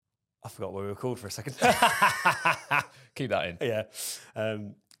I forgot what we were called for a second. Keep that in. Yeah.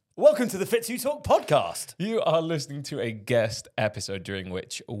 Welcome to the Fit2 Talk podcast. You are listening to a guest episode during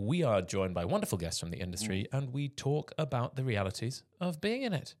which we are joined by wonderful guests from the industry and we talk about the realities of being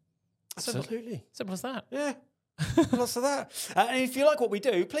in it. Absolutely. Simple as that. Yeah. Lots of that. And if you like what we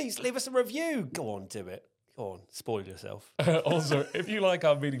do, please leave us a review. Go on, do it. Go on, spoil yourself. Also, if you like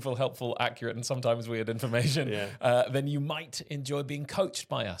our meaningful, helpful, accurate, and sometimes weird information, then you might enjoy being coached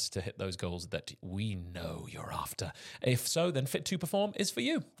by us to hit those goals that we know you're after. If so, then Fit2 Perform is for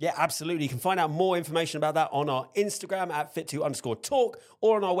you. Yeah, absolutely. You can find out more information about that on our Instagram at fit2_talk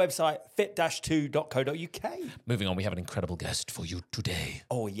or on our website, fit-2.co.uk. Moving on, we have an incredible guest for you today.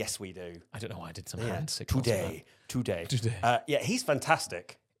 Oh, yes, we do. I don't know why I did some hand signals. Today. Yeah, he's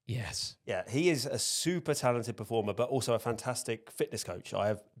fantastic. Yes. Yeah, he is a super talented performer, but also a fantastic fitness coach. I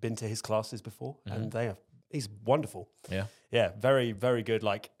have been to his classes before, and he's wonderful. Yeah. Yeah, very, very good.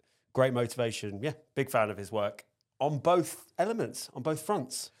 Like, great motivation. Yeah, big fan of his work on both elements, on both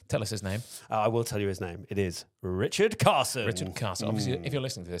fronts. Tell us his name. I will tell you his name. It is Richard Carson. Richard Carson. Obviously, if you're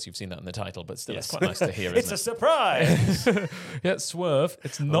listening to this, you've seen that in the title, but still, it's quite nice to hear, It's a surprise. Yeah, swerve.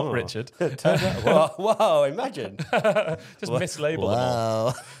 It's not Richard. Wow, imagine. Just mislabel them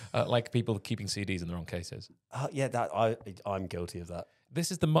Wow. all. Like people keeping CDs in the wrong cases. Yeah, I'm guilty of that.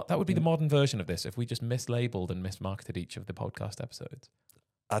 This is that would be the modern version of this if we just mislabeled and mismarketed each of the podcast episodes.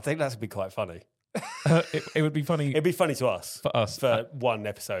 I think that would be quite funny. It would be funny. It'd be funny to us. For us. For one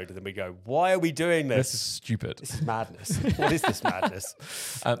episode, and then we go, why are we doing this? This is stupid. This is madness. What is this madness?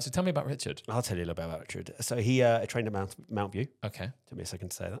 So tell me about Richard. I'll tell you a little bit about Richard. So he trained at Mount View. Okay. Took me a second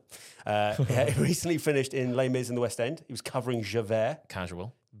to say that. He recently finished in Les Mis in the West End. He was covering Javert.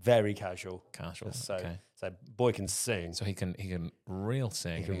 Casual. Very casual. So, okay. So boy can sing. So he can real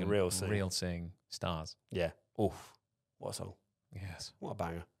sing. He can real sing. Real sing stars. Yeah. Oof. What a song. Yes. What a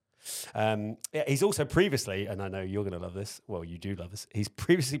banger. Yeah, he's also previously, and I know you're going to love this. Well, you do love this. He's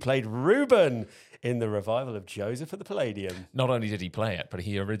previously played Reuben in the revival of Joseph at the Palladium. Not only did he play it, but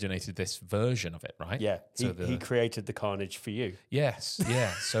he originated this version of it, right? Yeah, he created the carnage for you. Yes,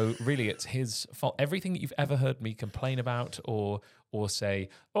 yeah. So really, it's his fault. Everything that you've ever heard me complain about or say,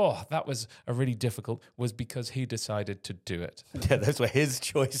 oh, that was a really difficult, was because he decided to do it. Yeah, those were his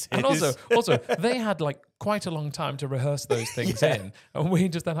choices. And also, they had like quite a long time to rehearse those things in, and we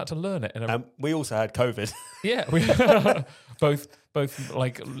just then had to learn it. We also had COVID. Yeah, we both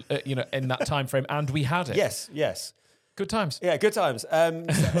like in that time frame, and we had it. Yes. Good times. Yeah, good times.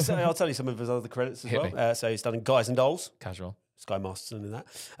 So I'll tell you some of his other credits as well. So he's done Guys and Dolls. Casual. Sky Masterson in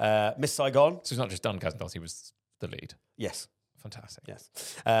that. Miss Saigon. So he's not just done Guys and Dolls, he was the lead. Yes. Fantastic. Yes.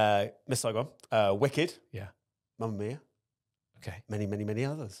 Miss Saigon. Wicked. Yeah. Mamma Mia. Okay. Many, many, many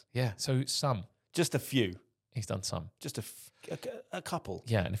others. Yeah. So some. Just a few. He's done some. Just a couple.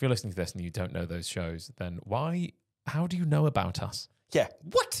 Yeah. And if you're listening to this and you don't know those shows, then how do you know about us? Yeah.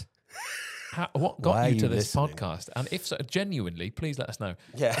 What? What got you to this podcast? And if so, genuinely, please let us know.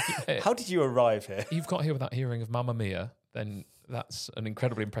 Yeah. How did you arrive here? You've got here without hearing of Mamma Mia, then that's an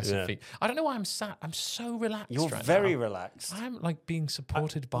incredibly impressive feat. I don't know why I'm sat. I'm so relaxed. You're right very now. relaxed. I'm like being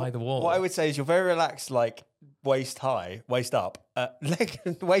supported by the wall. What I would say is you're very relaxed, like waist high, waist up,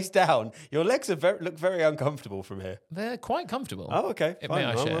 waist down. Your legs look very uncomfortable from here. They're quite comfortable. Oh, okay. May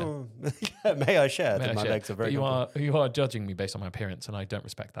I share? Yeah, may I share? May I my share? legs are very But you are judging me based on my appearance, and I don't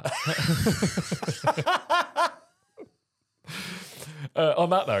respect that. On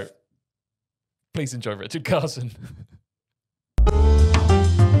that note, please enjoy Richard Carson.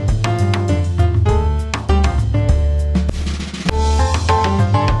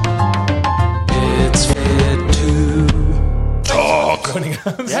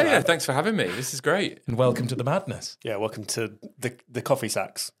 Yeah, thanks for having me. This is great. And welcome to the madness. Yeah, welcome to the coffee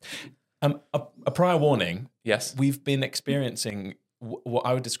sacks. A prior warning. Yes. We've been experiencing what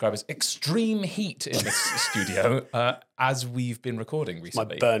I would describe as extreme heat in this studio as we've been recording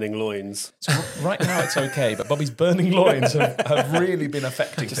recently. My burning loins. So right now it's okay, but Bobby's burning loins have really been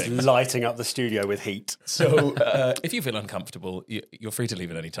affecting Just things. lighting up the studio with heat. So if you feel uncomfortable, you're free to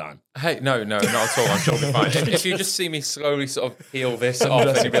leave at any time. Hey, no, not at all. I'm sure we'll be fine. If you just see me slowly sort of peel this off,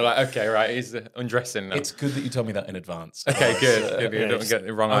 then you'll be like, okay, right, he's undressing now. It's good that you told me that in advance. Okay, good. You don't get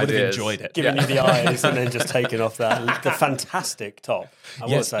the wrong I would have ideas. enjoyed it. Giving you the eyes and then just taking off the fantastic top. I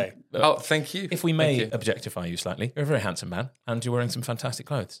will say. Oh, thank you. If we may objectify you slightly, you're a very handsome man, and you're wearing some fantastic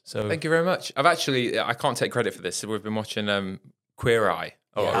clothes. So thank you very much. I can't take credit for this. So we've been watching Queer Eye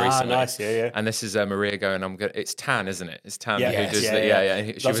recently. Nice, yeah. And this is Maria going, it's Tan, isn't it? It's Tan Yeah, who does yeah, the, yeah.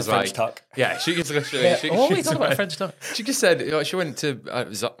 She Loves was a French like, tuck. yeah, she gets literally. Always talking about French tuck. She just said she went to,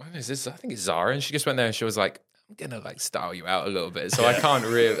 when is this? I think it's Zara, and she just went there and she was like, gonna like style you out a little bit. So I can't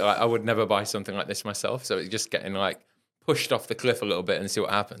really, like, I would never buy something like this myself. So it's just getting like pushed off the cliff a little bit and see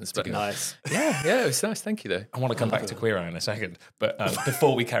what happens. But Nice. yeah, it was nice. Thank you though. I want to come back to Queer Eye in a second, but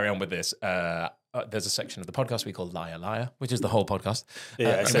before we carry on with this, there's a section of the podcast we call Liar Liar, which is the whole podcast.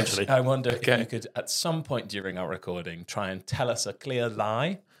 Yeah, essentially. I wonder if you could, at some point during our recording, try and tell us a clear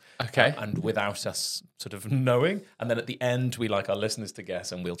lie. Okay. And without us sort of knowing. And then at the end, we like our listeners to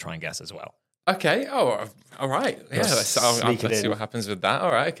guess, and we'll try and guess as well. Okay. Oh, all right. Yeah, let's see what happens with that.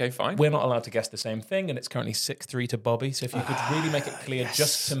 All right. Okay, fine. We're not allowed to guess the same thing, and it's currently 6-3 to Bobby. So if you could really make it clear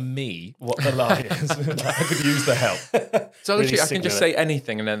just to me what the lie is, I could use the help. So literally, I can just say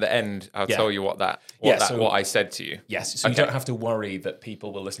anything, and then at the end, I'll tell you what I said to you. Yes. So you don't have to worry that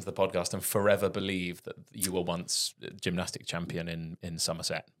people will listen to the podcast and forever believe that you were once a gymnastic champion in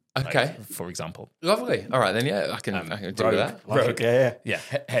Somerset. Okay. Like, for example. Lovely. All right, then, yeah, I can do that. Rogue. Yeah.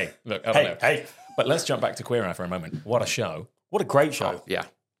 Hey, look, I don't know. Hey. But let's jump back to Queer Eye for a moment. What a show. What a great show. Yeah.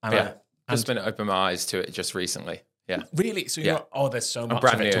 And Just been open my eyes to it just recently. Yeah. Really? So there's so much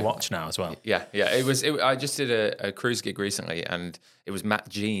brand of it to new. watch now as well. Yeah. I just did a cruise gig recently, and it was Matt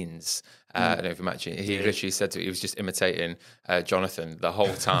Jeans. I don't know if Matt Jeans. He literally said to me, he was just imitating Jonathan the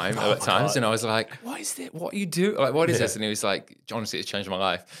whole time at times, and I was like, "What is it? What you do? Like, what is this?" And he was like, "Honestly, it's changed my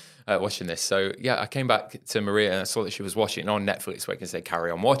life." Watching this. So I came back to Maria and I saw that she was watching on Netflix where you can say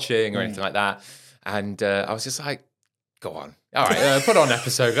carry on watching or anything like that. And I was just like, go on. All right, put on an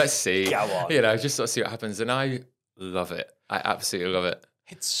episode. Let's see. Go on. Just sort of see what happens. And I love it. I absolutely love it.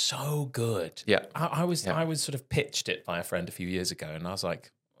 It's so good. Yeah. I was sort of pitched it by a friend a few years ago, and I was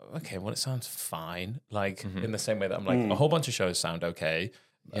like, okay, well, it sounds fine. Like in the same way that I'm like, a whole bunch of shows sound okay,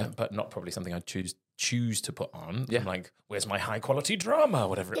 but not probably something I'd choose to put on. I'm like, where's my high quality drama,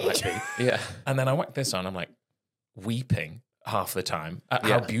 whatever it might be. Yeah. And then I whacked this on. I'm like weeping half the time at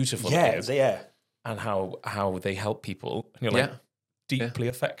how beautiful it is. Yeah. And how they help people. And you're like deeply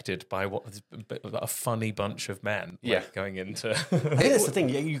affected by what is a funny bunch of men going into. I think that's the thing.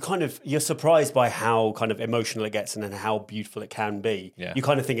 You're surprised by how kind of emotional it gets and then how beautiful it can be. Yeah. You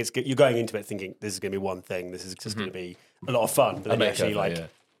kind of think you're going into it thinking this is going to be one thing. This is just going to be a lot of fun. But then you actually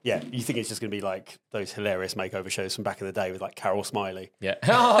you think it's just going to be like those hilarious makeover shows from back in the day with like Carol Smiley. Yeah.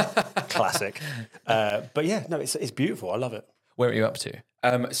 Classic. But yeah, no, it's beautiful. I love it. Where are you up to?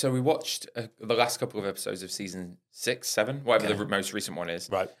 So we watched the last couple of episodes of season 6, 7, whatever the most recent one is.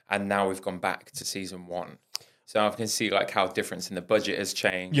 Right. And now we've gone back to season 1. So I can see like how difference in the budget has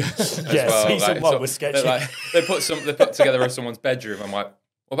changed. As well. Season 1 was sketchy. They put together someone bedroom. I'm like,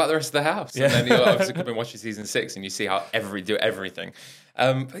 what about the rest of the house? And then you're obviously been watching season 6 and you see how do everything.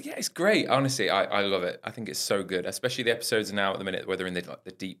 But yeah, it's great. Honestly, I love it. I think it's so good, especially the episodes now at the minute where they're in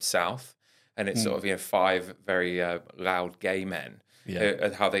the deep south. And it's sort of 5 very loud gay men,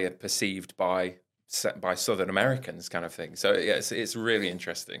 how they are perceived by Southern Americans, kind of thing. So yeah, it's really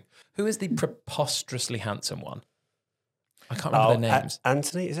interesting. Who is the preposterously handsome one? I can't remember their names.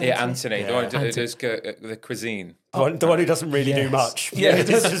 Anthony, is it? Yeah, Anthony. Yeah. The one who does the cuisine. The one who doesn't really do much. Yeah. It's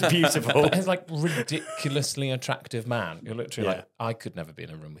just beautiful. He's like ridiculously attractive man. You're literally like, I could never be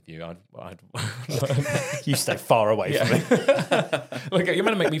in a room with you. I'd You stay far away from me. Look, you're going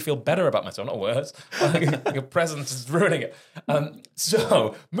to make me feel better about myself, not worse. Your presence is ruining it.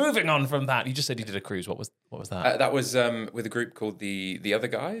 So moving on from that, you just said you did a cruise. What was that? That was with a group called the Other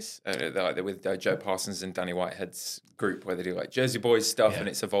Guys, with Joe Parsons and Danny Whitehead's group, where they do like Jersey Boys stuff, and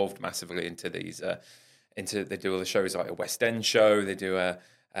it's evolved massively into these. They do all the shows like a West End show. They do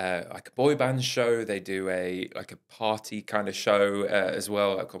like a boy band show. They do a party kind of show as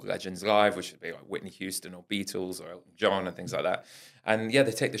well, called Legends Live, which would be like Whitney Houston or Beatles or Elton John and things like that. And yeah,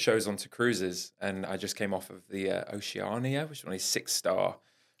 they take the shows onto cruises. And I just came off of the Oceania, which is one of these 6-star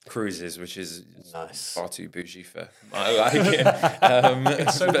cruises, which is nice. Far too bougie for my liking.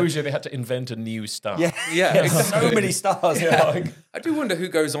 It's so bougie they had to invent a new star. Yeah, so many stars. I do wonder who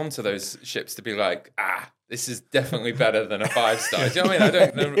goes onto those ships to be like, this is definitely better than a 5-star. Do you know what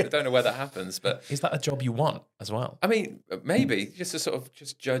I mean? I don't know where that happens, but is that a job you want as well? I mean, maybe just to sort of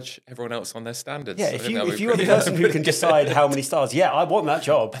just judge everyone else on their standards. Yeah, if you are the person who can decide how many stars, I want that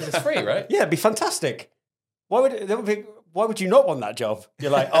job. It's free, right? Yeah, it'd be fantastic. Why would you not want that job?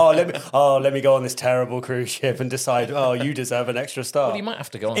 You're like, let me go on this terrible cruise ship and decide, you deserve an extra star. Well, you might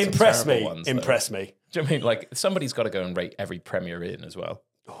have to go on Impress some terrible ones. Impress me. Do you know what I mean? Like, somebody's got to go and rate every Premier Inn as well.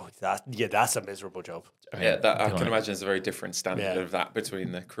 Oh, that's a miserable job. I can imagine it's a very different standard of that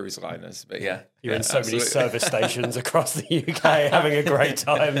between the cruise liners. But you're in so many service stations across the UK having a great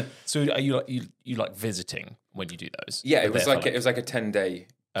time. So are you like visiting when you do those? Yeah, it was like a 10-day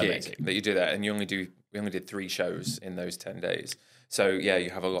gig Amazing. that you do that, and we only did 3 shows in those 10 days. So yeah, you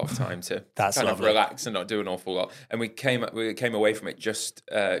have a lot of time to That's kind lovely. of relax and not do an awful lot. And we came away from it just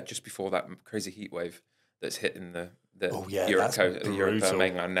before that crazy heat wave that's hitting the Europe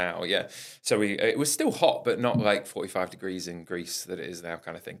mainland now. Yeah, so it was still hot, but not like 45 degrees in Greece that it is now,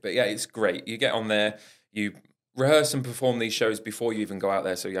 kind of thing. But yeah, it's great. You get on there, you rehearse and perform these shows before you even go out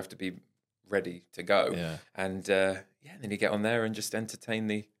there, so you have to be ready to go. Yeah. And then you get on there and just entertain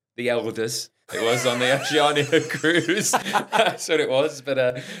the elders. It was on the Oceania cruise. That's what it was. But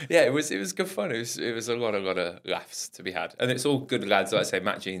it was good fun. It was a lot of laughs to be had, and it's all good lads. Like I say,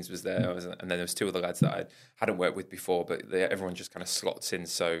 Matt Jeans was there, and then there was two other lads that I hadn't worked with before, but everyone just kind of slots in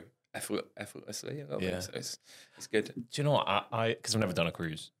so effortlessly. So it's good. Do you know what? I because I've never done a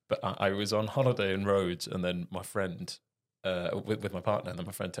cruise, but I was on holiday in Rhodes, and then my friend, with my partner, and then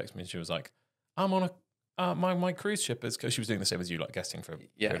my friend texted me, and she was like, "I'm on a." My cruise ship is, because she was doing the same as you, like guesting for a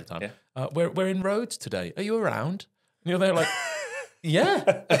period of time. Yeah. We're in Rhodes today. Are you around? And you're there like,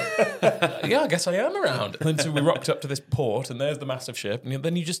 yeah, I guess I am around. And then so we rocked up to this port, and there's the massive ship, and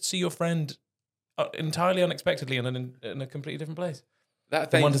then you just see your friend entirely unexpectedly in a completely different place. The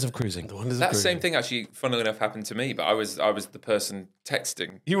wonders of cruising. That same thing actually, funnily enough, happened to me. But I was the person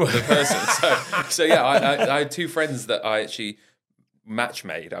texting. You were the person. So yeah, I had two friends that I actually match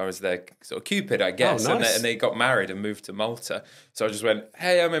made. I was their sort of Cupid, I guess. Oh, nice. And they got married and moved to Malta. So I just went,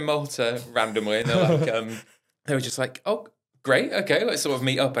 "Hey, I'm in Malta," randomly, and they're like, they were just like, "Oh, great, okay, let's sort of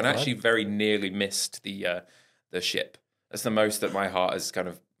meet up." And I actually very nearly missed the ship. That's the most that my heart has kind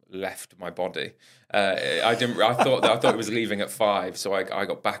of left my body. I thought it was leaving at 5, so I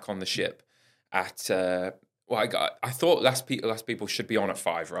got back on the ship at. I thought last people should be on at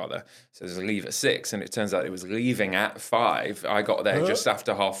 5 rather. So there's a leave at 6, and it turns out it was leaving at 5. I got there just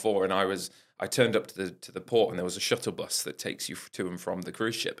after 4:30, and I turned up to the port, and there was a shuttle bus that takes you to and from the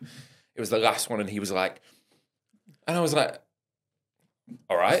cruise ship. It was the last one, and he was like, and I was like,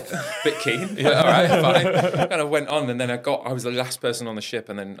 all right, bit keen. Yeah, all right, fine. Kind of went on, and then I was the last person on the ship,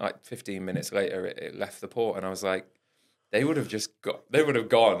 and then like 15 minutes later, it left the port, and I was like, they would have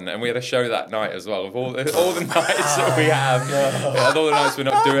gone, and we had a show that night as well. Of all the nights that we have, and all the nights we're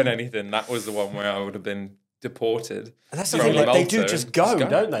not doing anything, that was the one where I would have been deported. And that's the thing, like, they do just go,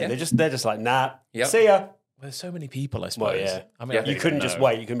 don't they? Yeah. They're just like, nah, see ya. Well, there's so many people, I suppose. Well, yeah. I mean, you couldn't just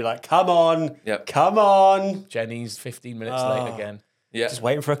wait. You can be like, come on, Yep. come on. Jenny's 15 minutes late again. Yeah, Just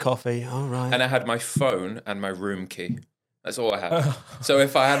waiting for a coffee. All right. and I had my phone and my room key. That's all I had. So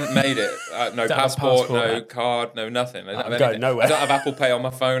if I hadn't made it, no passport, no card, no nothing. I don't have going anything. nowhere. I don't have Apple Pay on my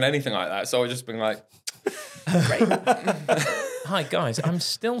phone, anything like that. So I've just been like, great. Hi guys, I'm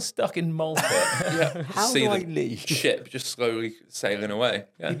still stuck in Malta. How See do I the leave? ship just slowly sailing away.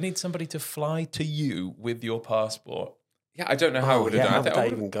 Yeah, You'd need somebody to fly to you with your passport. yeah. I don't know how I would have done. how I would think that I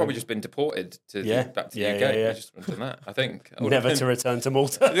would even have go? probably just been deported to back to the UK. Yeah. I just wouldn't have done that. I think I would Never have to been, return to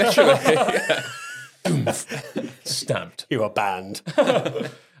Malta. literally. Yeah. Stamped. You are banned.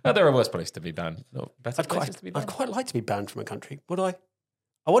 There are worse places to be banned. No, better places to be I'd banned. quite like to be banned from a country. Would I?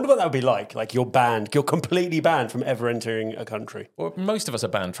 I wonder what that would be like. Like you're banned. You're completely banned from ever entering a country. Well, most of us are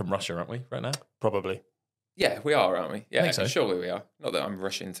banned from Russia, aren't we, right now? Probably. Yeah, we are, aren't we? Yeah, think so. surely we are. Not that I'm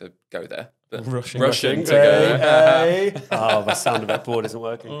rushing to go there, but Rushing. rushing to go there. Hey. Oh, my sound effect board isn't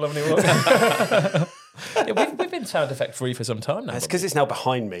working. Lovely work. Yeah, we've been sound effect free for some time now. It's because it's now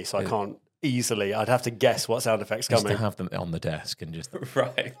behind me, so I can't easily. I'd have to guess what sound effect's Just to coming. have them on the desk and just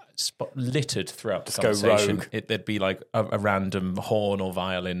Right. littered throughout the go conversation. rogue. There'd be like a random horn or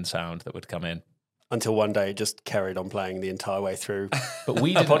violin sound that would come in. Until one day it just carried on playing the entire way through But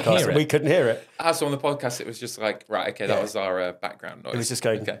we the didn't podcast. hear And we it. couldn't hear it. So on the podcast, it was just like, right, okay, that was our background noise. It was just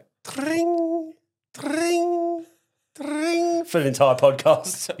going Okay. tring, tring, tring for the entire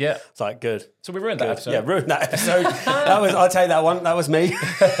podcast. Yeah. It's like good. So we ruined that episode. Yeah, ruined that episode. I'll take that one. That was me.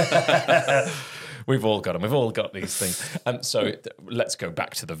 We've all got them. We've all got these things. And so let's go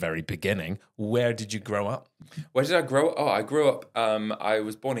back to the very beginning. Where did you grow up? Where did I grow up? Oh, I grew up, I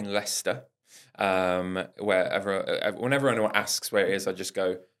was born in Leicester. Whenever anyone asks where it is, I just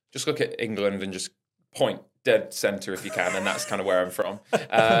go, just look at England and just point dead centre if you can, and that's kind of where I'm from.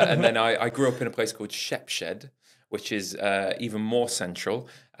 And then I grew up in a place called Shepshed, which is even more central.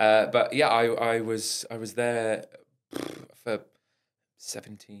 But yeah, I was there for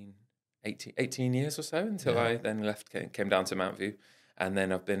 18 years or so until I then came down to Mount View, and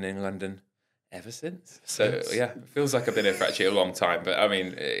then I've been in London ever since. So yeah, it feels like I've been here for actually a long time, but I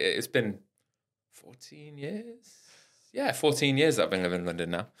mean, it's been 14 years. Yeah, 14 years that I've been living in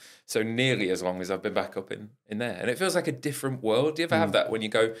London now. So nearly as long as I've been back up in there. And it feels like a different world. Do you ever have that when you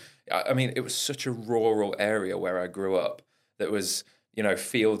go, I mean, it was such a rural area where I grew up that was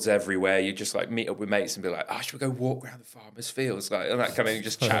fields everywhere. You just like meet up with mates and be like, should we go walk around the farmers' fields? Like, and that kind of, you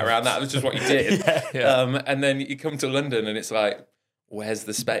just chat around that. That's just what you did. And then you come to London and it's like, where's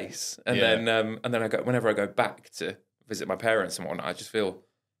the space? And then whenever I go back to visit my parents and whatnot, I just feel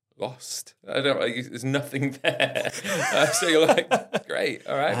lost. There's nothing there. So you're like, great,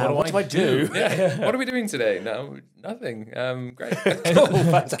 all right. What do I do? What are we doing today? No, nothing. Great. Cool,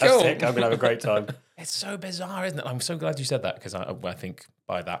 fantastic. Cool. I'm going to have a great time. It's so bizarre, isn't it? I'm so glad you said that, because I think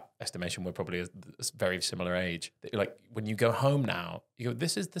by that estimation, we're probably a very similar age. Like, when you go home now, you go,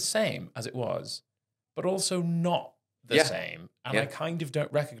 this is the same as it was, but also not the same. And I kind of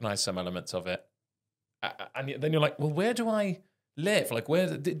don't recognize some elements of it. And then you're like, well, where do I live? Like,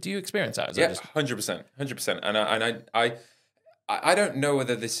 where do you experience that? 100%. And I don't know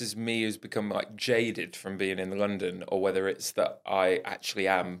whether this is me who's become like jaded from being in London, or whether it's that I actually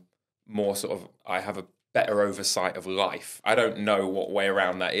am more sort of, I have a better oversight of life. I don't know what way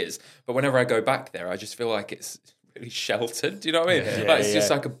around that is. But whenever I go back there, I just feel like it's really sheltered. Do you know what I mean? It's just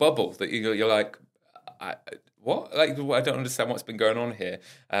like a bubble that you're like, what? Like, I don't understand what's been going on here.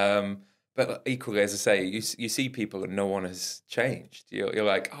 But equally, as I say, you see people and no one has changed. You're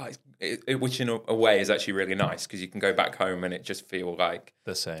like, which in a way is actually really nice, because you can go back home and it just feel like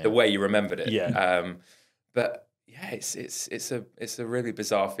the same, the way you remembered it. Yeah. But yeah, it's a really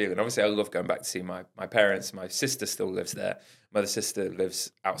bizarre feeling. Obviously, I love going back to see my parents. My sister still lives there. My other sister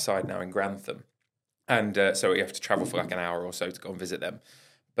lives outside now in Grantham, and so we have to travel for like an hour or so to go and visit them.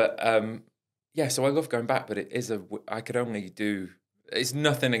 But so I love going back. But I could only do. It's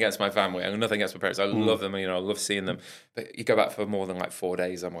nothing against my family. I'm nothing against my parents. I love them. I love seeing them. But you go back for more than like 4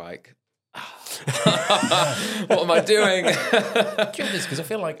 days, I'm like, what am I doing? Because I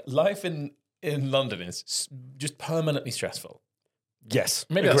feel like life in London is just permanently stressful. Yes.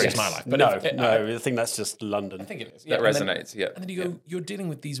 Maybe that's just my life. But I think that's just London. I think it is. That resonates, And then you go, you're dealing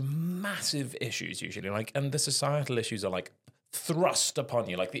with these massive issues usually, and the societal issues are like thrust upon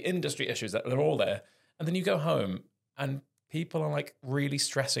you, like the industry issues, that they're all there. And then you go home and people are like really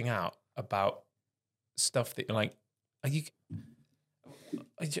stressing out about stuff that you're like,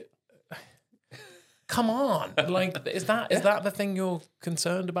 come on. Like, is that the thing you're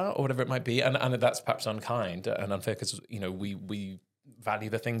concerned about, or whatever it might be? And that's perhaps unkind and unfair, because, we value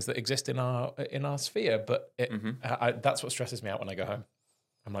the things that exist in our sphere, but that's what stresses me out when I go home.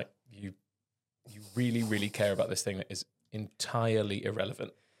 I'm like, you really, really care about this thing that is entirely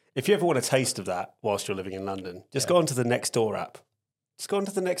irrelevant. If you ever want a taste of that whilst you're living in London, just go onto the Nextdoor app. Just go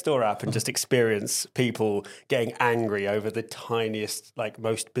onto the Nextdoor app and just experience people getting angry over the tiniest, like,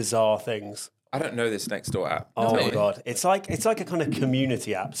 most bizarre things. I don't know this Nextdoor app. Oh my God. It's like a kind of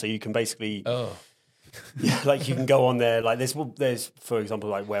community app. So you can basically, like, you can go on there. Like, there's, for example,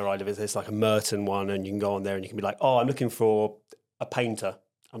 like where I live, there's like a Merton one, and you can go on there and you can be like, I'm looking for a painter.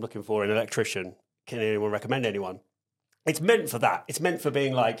 I'm looking for an electrician. Can anyone recommend anyone? It's meant for that. It's meant for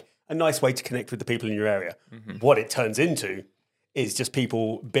being like a nice way to connect with the people in your area. Mm-hmm. What it turns into is just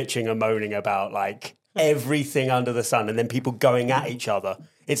people bitching and moaning about like everything under the sun, and then people going at each other.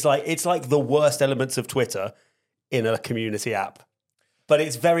 It's like the worst elements of Twitter in a community app. But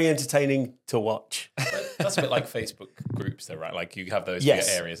it's very entertaining to watch. That's a bit like Facebook groups though, right? Like, you have those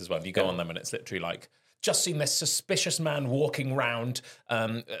areas as well. You go on them and it's literally like, just seen this suspicious man walking around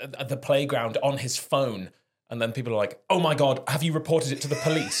the playground on his phone. And then people are like, oh my God, have you reported it to the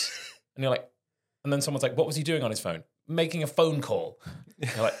police? And you're like, and then someone's like, what was he doing on his phone? Making a phone call. And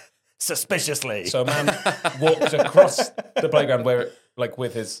you're like, suspiciously. So a man walked across the playground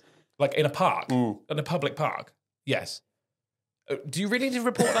with his, like, in a park, in a public park. Yes. Do you really need to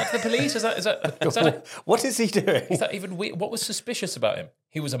report that to the police? Is that what is he doing? Is that even weird? What was suspicious about him?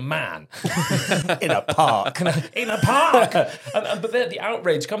 He was a man in a park. In a park. But the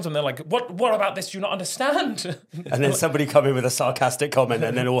outrage comes and they're like, "What about this? Do you not understand?" And then somebody come in with a sarcastic comment,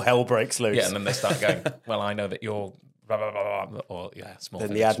 and then all hell breaks loose. Yeah, and then they start going, "Well, I know that you're blah blah blah blah," or small. Then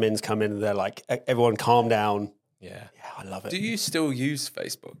things. the admins come in and they're like, "Everyone, calm down." Yeah, I love it. Do you still use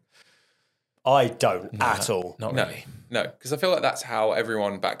Facebook? I don't at all. Not really. No, because I feel like that's how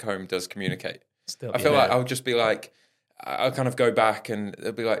everyone back home does communicate. Still, I feel like I'll just be like, I'll kind of go back and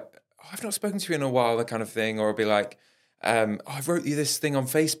they'll be like, I've not spoken to you in a while, that kind of thing. Or I'll be like, I wrote you this thing on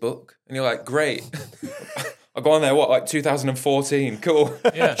Facebook. And you're like, great. I'll go on there, like 2014. Cool.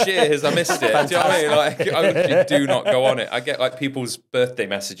 Yeah. Cheers, I missed it. Do you know what I mean? Like, I literally do not go on it. I get like people's birthday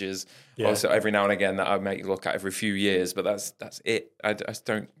messages also every now and again that I make look at every few years, but that's it. I just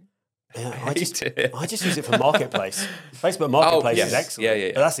don't. Yeah, I just use it for Marketplace. Facebook Marketplace is excellent.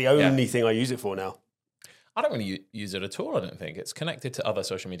 Yeah. But that's the only thing I use it for now. I don't really use it at all, I don't think. It's connected to other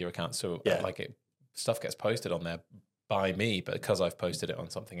social media accounts, so like stuff gets posted on there. by me, but because I've posted it on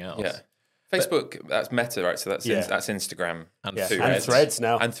something else. Yeah. Facebook, that's Meta, right? So that's that's Instagram and Threads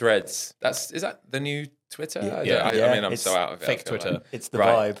now. And Threads. Is that the new Twitter? Yeah. I mean, I'm so out of it. Fake Twitter. Like. It's the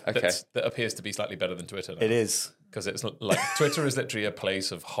vibe. Okay. That appears to be slightly better than Twitter now. It is. Because it's like Twitter is literally a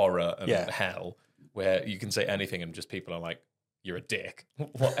place of horror and hell where you can say anything and just people are like, you're a dick,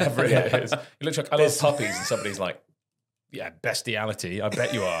 whatever it is. It looks like I love puppies and somebody's like, yeah, bestiality. I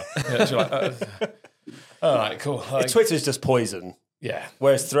bet you are. Yeah, you're like, all right, cool. Like, Twitter's just poison. Yeah.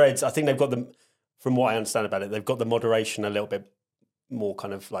 Whereas Threads, I think they've got from what I understand about it, they've got the moderation a little bit more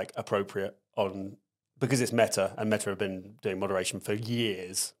kind of like appropriate on, because it's Meta, and Meta have been doing moderation for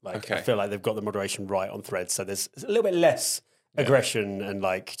years. Like I feel like they've got the moderation right on Threads. So there's a little bit less aggression and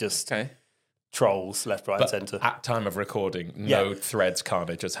like just trolls left, right, and centre. At time of recording, no Threads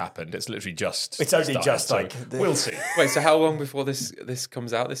carnage has happened. It's literally just. It's only just so like we'll see. Wait, so how long before this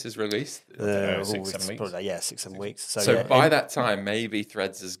comes out? This is released? 6-7 weeks. Probably, 6-7 weeks. So by that time, maybe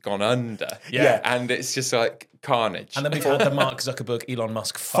Threads has gone under. Yeah. And it's just like carnage. And then we've had the Mark Zuckerberg Elon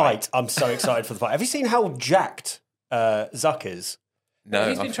Musk fight. I'm so excited for the fight. Have you seen how jacked Zuck is? No,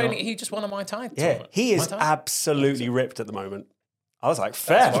 he's been training. He just won a Muay Thai tournament. He is absolutely ripped at the moment. I was like,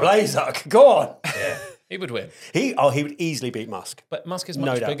 fair play, Zuck. Go on. Yeah. He would win. He would easily beat Musk. But Musk is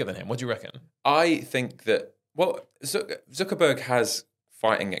much bigger than him. What do you reckon? I think that, Zuckerberg has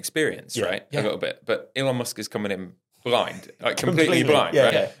fighting experience, right? Yeah. A little bit. But Elon Musk is coming in blind, like completely blind,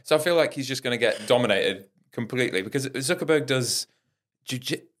 right? Yeah. So I feel like he's just going to get dominated completely because Zuckerberg does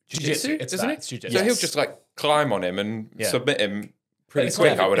jiu-jitsu, doesn't he? It's jiu-jitsu. So he'll just like climb on him and submit him pretty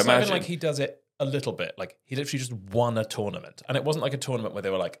quick, I would imagine. imagine. It's not even like he does it a little bit. Like he literally just won a tournament, and it wasn't like a tournament where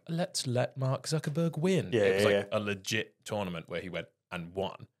they were like, "Let's let Mark Zuckerberg win." Yeah, it was like a legit tournament where he went and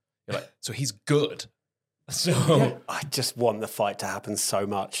won. You're like, so he's good. So I just want the fight to happen so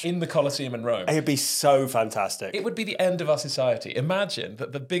much in the Colosseum in Rome. It'd be so fantastic. It would be the end of our society. Imagine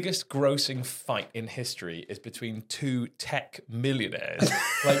that the biggest grossing fight in history is between two tech millionaires.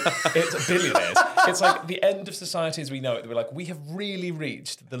 Like it's billionaires. It's like the end of society as we know it. We're like, we have really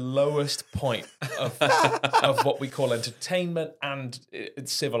reached the lowest point of what we call entertainment and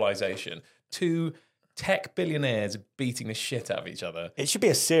civilization. Two tech billionaires beating the shit out of each other. It should be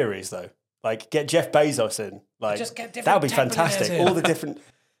a series though. Like, get Jeff Bezos in. Like, just get different. That would be fantastic. All the different,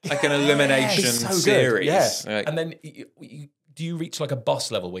 like an elimination series. Yeah. Like, and then do you reach like a boss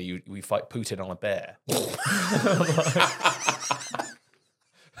level where we fight Putin on a bear?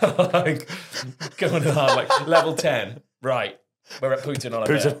 Like going hard, like level 10. Right, we're at Putin on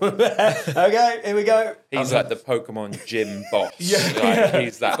a bear. Okay, here we go. He's like the Pokemon gym boss.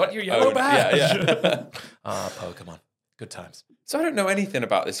 He's that. Got your yellow badge. Yeah. Pokemon. Good times. So I don't know anything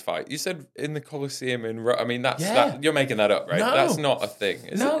about this fight. You said in the Colosseum in I mean, that you're making that up, right? No. That's not a thing.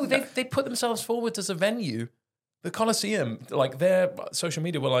 No, they put themselves forward as a venue. The Colosseum, like their social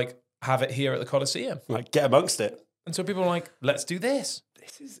media were like, have it here at the Colosseum. Like, get amongst it. And so people are like, let's do this.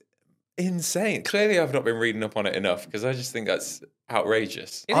 This is insane. Clearly I've not been reading up on it enough because I just think that's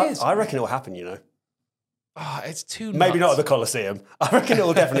outrageous. It is. I reckon it will happen, you know. Oh, it's too nuts. Maybe not at the Colosseum. I reckon it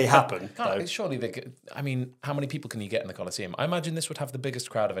will definitely happen. Surely they could. I mean, how many people can you get in the Colosseum? I imagine this would have the biggest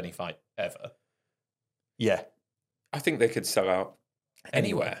crowd of any fight ever. Yeah. I think they could sell out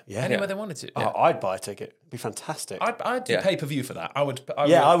anywhere. Yeah. Anywhere they wanted to. Yeah. I'd buy a ticket. It'd be fantastic. I'd do pay-per-view for that. I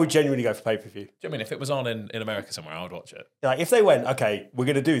would genuinely go for pay-per-view. I mean, if it was on in America somewhere, I would watch it. Like, if they went, okay, we're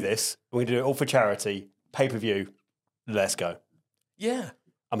going to do this. We're going to do it all for charity. Pay-per-view. Let's go. Yeah.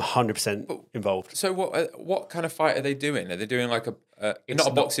 I'm 100% involved. So what kind of fight are they doing? Are they doing like not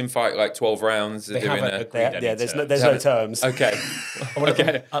a boxing fight like 12 rounds? They haven't agreed. There's no terms. Okay.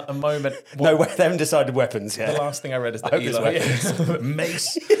 Okay. At the moment, they haven't decided weapons yet. The last thing I read is that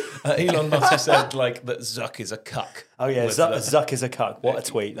Mace. Elon Musk said like that Zuck is a cuck. Oh yeah, Zuck is a cuck. What a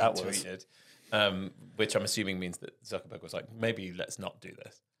tweet that was. Tweeted, which I'm assuming means that Zuckerberg was like, maybe let's not do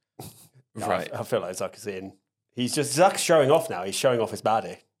this. Right. I feel like Zuck is in. Zuck's showing off now. He's showing off his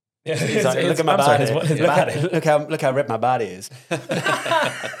body. Yeah, he's like, look at my body. Look how ripped my body is.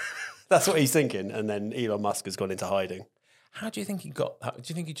 That's what he's thinking. And then Elon Musk has gone into hiding. How do you think he got? Do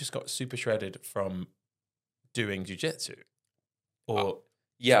you think he just got super shredded from doing jiu-jitsu? Or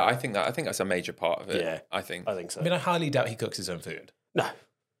yeah, I think that's a major part of it. Yeah, I think so. I mean, I highly doubt he cooks his own food.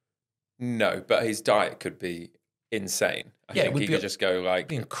 No, but his diet could be insane. I think he could just go like... It'd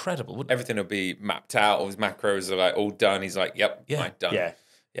be incredible, wouldn't everything will be mapped out. All his macros are like all done. He's like, yep, done. Yeah.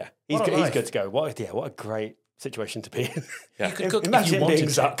 He's good to go. What a great situation to be in. Yeah. You could cook Imagine if you wanted being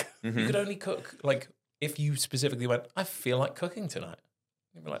to. Zuck. Mm-hmm. You could only cook, like, if you specifically went, I feel like cooking tonight.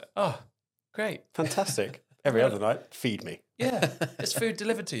 You'd be like, oh, great. Fantastic. Every other night, feed me. Yeah, it's food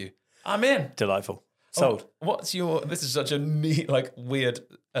delivered to you. I'm in. Delightful. Sold. What's your? This is such a neat, like weird.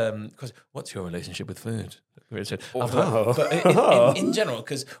 Because what's your relationship with food? But in general,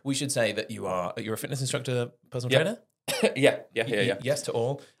 because we should say that you're a fitness instructor, personal trainer. Yeah. Yes to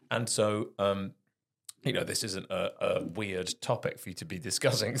all, and so this isn't a weird topic for you to be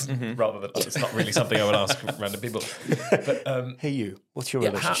discussing. Rather than it's not really something I would ask random people. But hey, you. What's your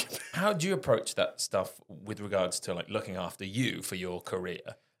relationship? How do you approach that stuff with regards to like looking after you for your career?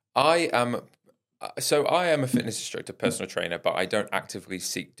 I am a fitness instructor, personal trainer, but I don't actively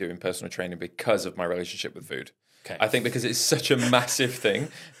seek doing personal training because of my relationship with food. Okay. I think because it's such a massive thing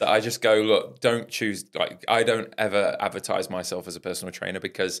that I just go, look, don't choose. Like, I don't ever advertise myself as a personal trainer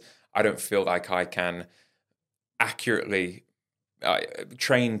because I don't feel like I can accurately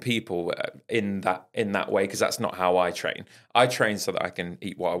train people in that way, because that's not how I train. I train so that I can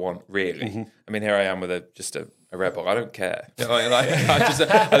eat what I want, really. I mean, here I am with just a rebel. I don't care.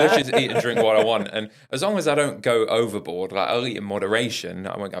 I literally just eat and drink what I want, and as long as I don't go overboard, like I'll eat in moderation.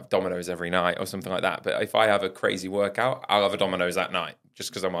 I won't have Domino's every night or something like that. But if I have a crazy workout, I'll have a Domino's that night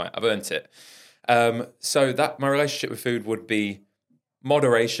just because I've earned it. So that my relationship with food would be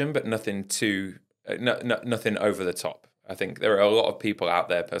moderation, but nothing nothing over the top. I think there are a lot of people out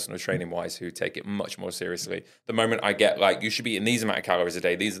there, personal training wise, who take it much more seriously. The moment I get like, you should be eating these amount of calories a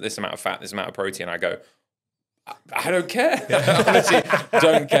day, this amount of fat, this amount of protein, I go, I don't care. I honestly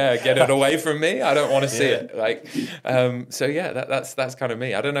don't care. Get it away from me. I don't want to see it. Like, so yeah, that's kind of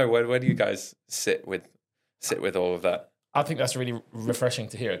me. I don't know, where do you guys sit with all of that? I think that's really refreshing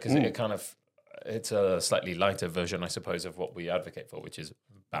to hear, because it's a slightly lighter version, I suppose, of what we advocate for, which is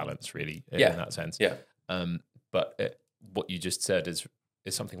balance, really, in that sense. Yeah. But what you just said is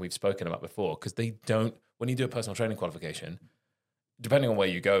something we've spoken about before, because when you do a personal training qualification, depending on where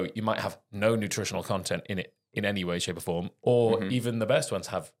you go, you might have no nutritional content in it in any way, shape or form, or even the best ones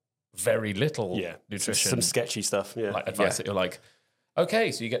have very little nutrition. Some sketchy stuff, like advice that you're like,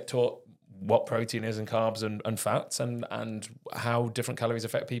 okay, so you get taught what protein is and carbs and fats and how different calories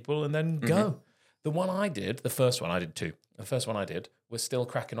affect people, and then go. The first one I did two. The first one I did was still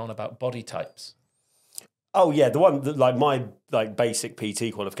cracking on about body types. Oh yeah, the one that, like my basic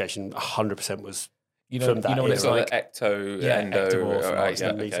PT qualification, 100% was from that. You know what it's like, ecto,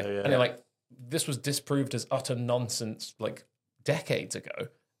 endo, and they're like, this was disproved as utter nonsense like decades ago,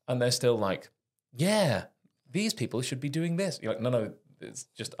 and they're still like, yeah, these people should be doing this. You're like, no, it's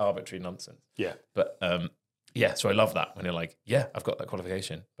just arbitrary nonsense. Yeah, but so I love that when you're like, yeah, I've got that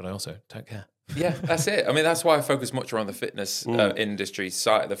qualification, but I also don't care. Yeah, that's it. I mean, that's why I focus much around the fitness industry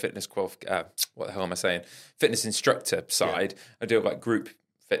side, the fitness what the hell am I saying? Fitness instructor side. Yeah. I do like group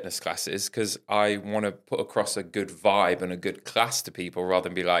fitness classes because I want to put across a good vibe and a good class to people, rather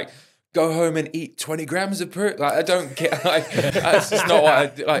than be like, go home and eat 20 grams of protein. Like, I don't care. Like, that's just not what I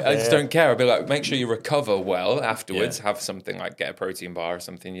like. I just don't care. I'll be like, make sure you recover well afterwards. Have something like get a protein bar or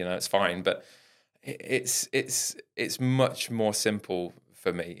something. It's fine. But it's much more simple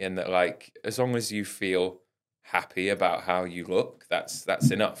for me, in that, like, as long as you feel happy about how you look,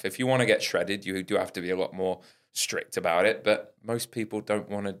 that's enough. If you want to get shredded, you do have to be a lot more strict about it. But most people don't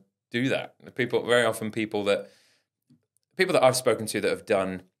want to do that. Very often people that I've spoken to that have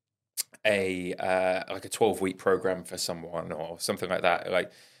done a 12-week program for someone or something like that,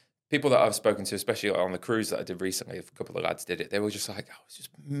 like people that I've spoken to, especially on the cruise that I did recently, a couple of lads did it. They were just like, it's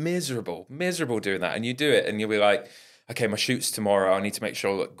just miserable doing that. And you do it and you'll be like, okay, my shoot's tomorrow. I need to make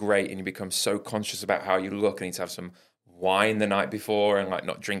sure I look great. And you become so conscious about how you look. I need to have some wine the night before and like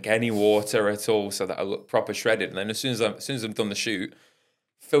not drink any water at all so that I look proper shredded. And then as soon as I've done the shoot,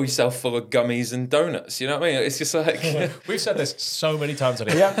 fill yourself full of gummies and donuts. You know what I mean? It's just like... We've said this so many times on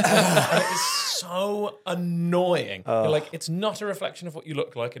here. Yeah. And it is so annoying. You're like, it's not a reflection of what you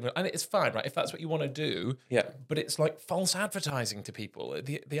look like. And it's fine, right? If that's what you want to do. Yeah. But it's like false advertising to people.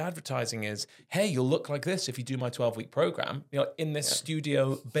 The advertising is, hey, you'll look like this if you do my 12-week program. You're like in this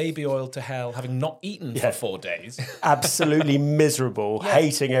studio, baby oil to hell, having not eaten for 4 days. Absolutely miserable,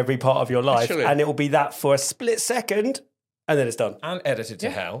 hating every part of your life. Actually. And it will be that for a split second. And then it's done. And edited to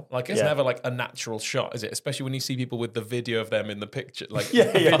hell. Like, it's never like a natural shot, is it? Especially when you see people with the video of them in the picture. Like, you're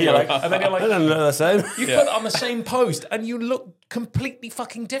like, and then you're like, I don't know the same. You put it on the same post and you look completely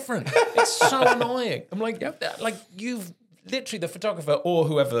fucking different. It's so annoying. I'm like, like you've literally, the photographer or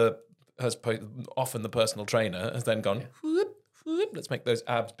whoever has often the personal trainer has then gone, whoop, whoop, let's make those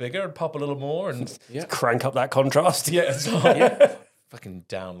abs bigger and pop a little more and crank up that contrast. Yeah. Fucking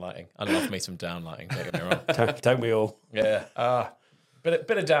downlighting. I love me some downlighting, don't get me wrong. Don't we all? Yeah. Bit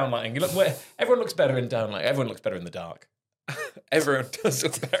of downlighting. You look everyone looks better in downlight. Everyone looks better in the dark. Everyone does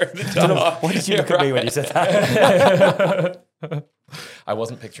look better in the dark. Why did you look at me when you said that? I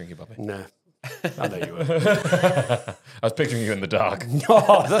wasn't picturing you, Bobby. No. I know you were. I was picturing you in the dark.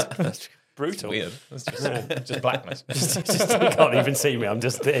 Oh, that's brutal. Weird. That's just blackness. You can't even see me. I'm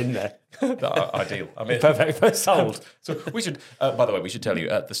just in there. Ideal. I mean, Perfect. Sold. So we should, by the way, we should tell you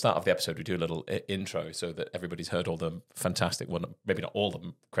at the start of the episode, we do a little intro so that everybody's heard all the fantastic one, maybe not all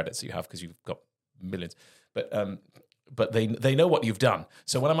the credits that you have because you've got millions, but they know what you've done.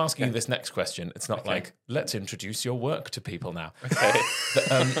 So when I'm asking you this next question, it's not like, let's introduce your work to people now. Okay.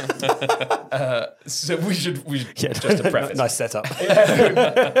 So we should just a preface. Nice setup.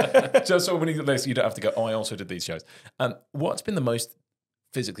 Just so when you listen, you don't have to go, oh, I also did these shows. What's been the most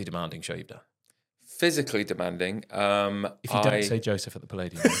physically demanding show you've done? Physically demanding. If you don't say Joseph at the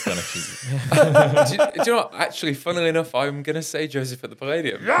Palladium, I'm going to shoot you. do you know what? Actually, funnily enough, I'm going to say Joseph at the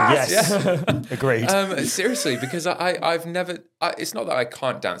Palladium. Yes. Yeah. Agreed. Seriously, because I've never. It's not that I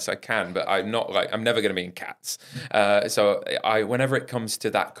can't dance. I can, but I'm never going to be in Cats. So whenever it comes to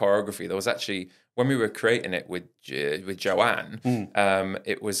that choreography, there was actually when we were creating it with Joanne.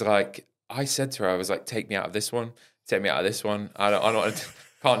 It was like I said to her, I was like, "Take me out of this one. Take me out of this one. I don't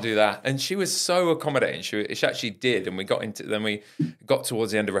can't do that." And she was so accommodating. She actually did. And we got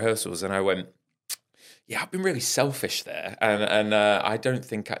towards the end of rehearsals and I went, yeah, I've been really selfish there. And I don't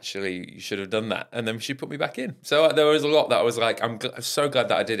think actually you should have done that. And then she put me back in. So there was a lot that I was like, I'm so glad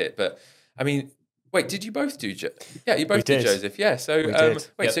that I did it. But I mean, wait, did you both do? Yeah, you both did Joseph. Yeah. So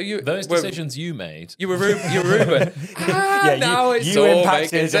wait, so those decisions you made. You were Ruben. Now it's you all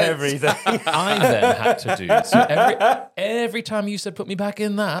impacted everything. I then had to do. So every time you said put me back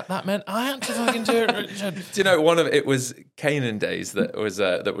in that meant I had to fucking do it, Richard. Do you know it was Canaan Days that was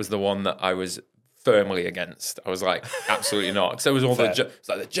the one that I was firmly against. I was like, absolutely not. So it was all the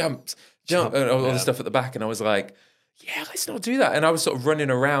jump, and all the stuff at the back, and I was like, yeah, let's not do that. And I was sort of running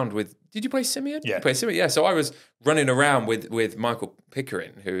around with. Did you play Simeon? Yeah. You played Simeon? Yeah. So I was running around with Michael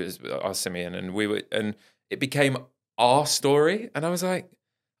Pickering, who is our Simeon, and it became our story. And I was like,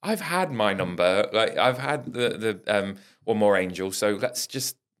 I've had my number. Like I've had the one more angel. So let's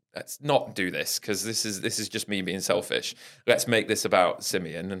not do this because this is just me being selfish. Let's make this about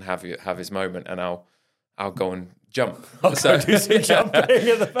Simeon and have his moment, and I'll go and jump. I'll go do some jumping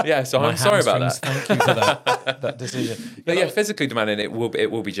at the back. Yeah, so I'm sorry about that. Thank you for that decision. But yeah, physically demanding it will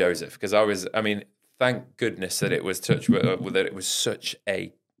be Joseph because thank goodness that it was that it was such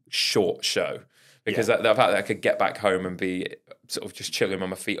a short show because the fact that I could get back home and be sort of just chilling on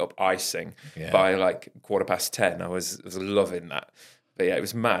my feet up icing by like 10:15. I was loving that. But yeah, it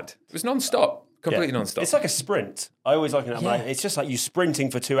was mad. It was non-stop. Completely non-stop. It's like a sprint. I always like it. Like, it's just like you sprinting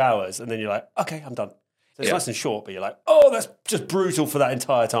for 2 hours and then you're like, okay, I'm done. So it's nice and short, but you're like, oh, that's just brutal for that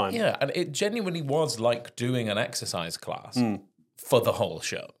entire time. Yeah, and it genuinely was like doing an exercise class for the whole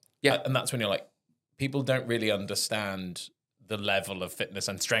show. Yeah. And that's when you're like, people don't really understand the level of fitness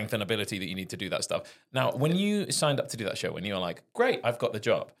and strength and ability that you need to do that stuff. Now, when you signed up to do that show, when you were like, great, I've got the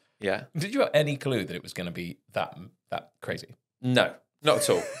job. Yeah. Did you have any clue that it was going to be that crazy? No. Not at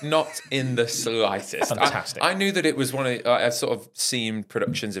all. Not in the slightest. Fantastic. I knew that it was I've sort of seen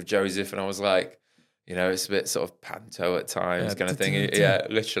productions of Joseph and I was like, it's a bit sort of panto at times kind of thing. Yeah,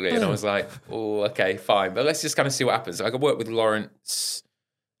 literally. And I was like, oh, okay, fine. But let's just kind of see what happens. I could work with Lawrence.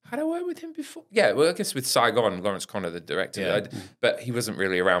 Had I worked with him before? Yeah, well, I guess with Saigon, Lawrence Connor, the director. Yeah. But he wasn't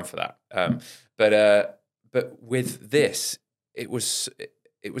really around for that. But with this, it was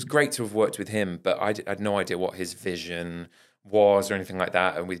great to have worked with him, but I had no idea what his vision was or anything like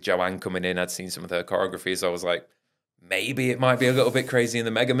that. And with Joanne coming in, I'd seen some of her choreographies. I was like, maybe it might be a little bit crazy in the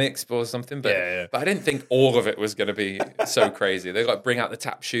mega mix or something, but I didn't think all of it was going to be so crazy. They bring out the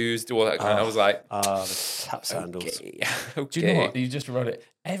tap shoes, do all that kind of. I was like, the tap sandals. Okay. Do you know what? You just wrote it.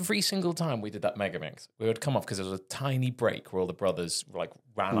 Every single time we did that mega mix, we would come off because there was a tiny break where all the brothers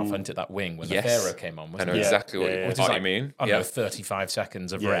ran off into that wing when the Pharaoh came on. I know exactly what you mean. I don't know, 35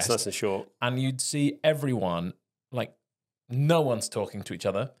 seconds of rest. It's nice and short. And you'd see everyone like. No one's talking to each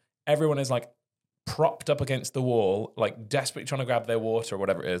other. Everyone is like propped up against the wall, like desperately trying to grab their water or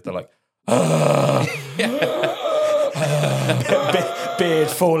whatever it is. They're like, beard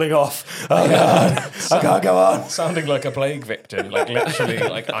falling off. Oh God, I can't go on. Sounding like a plague victim, like literally,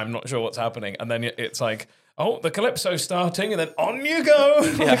 like I'm not sure what's happening. And then it's like, oh, the calypso's starting, and then on you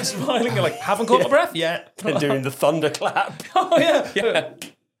go, like smiling. You're like, haven't caught my breath yet. And doing the thunderclap. Oh yeah.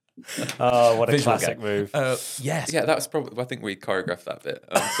 Oh, what a classic move. Yes. Yeah, that was probably, I think we choreographed that bit.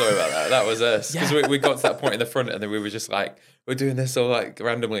 I'm sorry about that. That was us. Because we got to that point in the front and then we were just like, we're doing this all like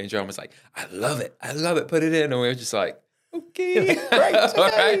randomly and John was like, I love it, put it in. And we were just like, okay, great, all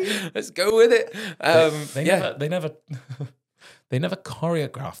right, let's go with it. They never They never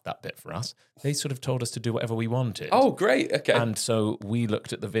choreographed that bit for us. They sort of told us to do whatever we wanted. Oh, great. Okay. And so we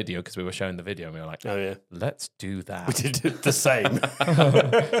looked at the video because we were showing the video and we were like, Oh, yeah. let's do that. We did the same.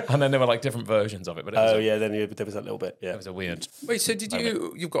 And then there were like different versions of it. But it was then there was a little bit, yeah. it was a weird... Wait, so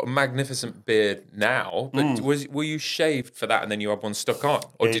you've got a magnificent beard now, but were you shaved for that and then you had one stuck on?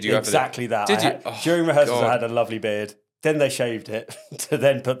 Or did you have exactly that? Did you? During rehearsals, I had a lovely beard. Then they shaved it to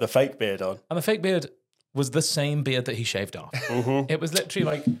then put the fake beard on. And the fake beard was the same beard that he shaved off. It was literally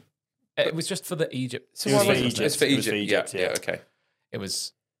like, it was just for the Egypt. It was for Egypt. Yeah, okay. It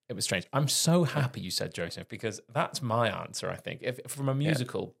was strange. I'm so happy you said Joseph because that's my answer, I think. If from a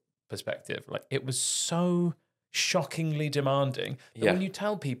musical perspective, like it was so shockingly demanding that when you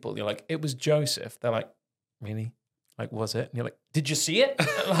tell people, you're like, it was Joseph, they're like, really? Like, was it? And you're like, did you see it?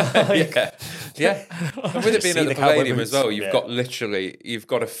 Yeah. And with it being at the Palladium as well, you've got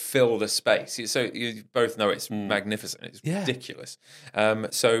to fill the space. So you both know it's magnificent. It's ridiculous.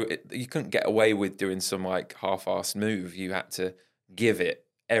 So you couldn't get away with doing some like half-assed move. You had to give it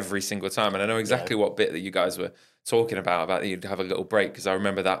every single time. And I know exactly what bit that you guys were talking about that you'd have a little break because I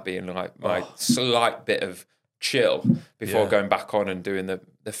remember that being like my slight bit of chill before going back on and doing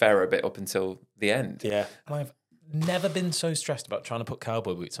the Pharaoh bit up until the end. Yeah. And I've never been so stressed about trying to put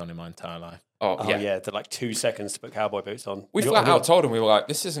cowboy boots on in my entire life. Oh yeah. They're like 2 seconds to put cowboy boots on. We flat out told them, we were like,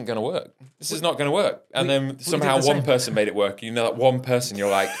 this isn't going to work. This is not going to work. And then somehow one person made it work. You know, that one person,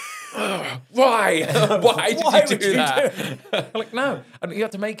 you're like, why? Why did you do that? Like, no. And you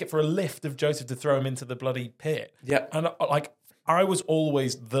have to make it for a lift of Joseph to throw him into the bloody pit. Yeah. And like, I was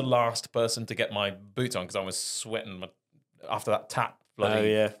always the last person to get my boots on because I was sweating after that tap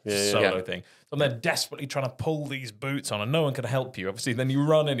bloody solo thing. So I'm there desperately trying to pull these boots on and no one could help you. Obviously, then you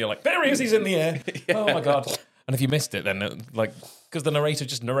run and you're like, there he is, he's in the air. Oh my God. And if you missed it, then because the narrator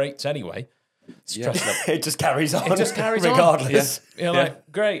just narrates anyway, stress level. It just carries on. It just carries regardless. on. You're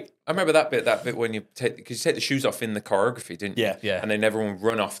like, great. I remember that bit when you take the shoes off in the choreography, didn't you? Yeah. And then everyone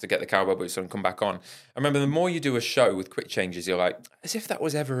run off to get the cowboy boots on and come back on. I remember the more you do a show with quick changes, you're like, as if that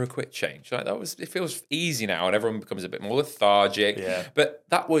was ever a quick change. Like it feels easy now and everyone becomes a bit more lethargic. Yeah. But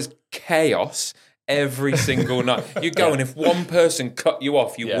that was chaos every single night. You go and if one person cut you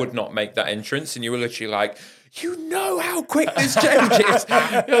off, you would not make that entrance and you were literally like, you know how quick this change is.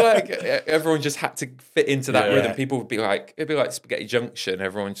 You're like, everyone just had to fit into that rhythm. People would be like, it'd be like Spaghetti Junction,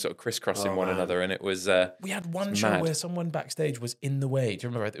 everyone sort of crisscrossing one another, and it was. We had one show where someone backstage was in the way. Do you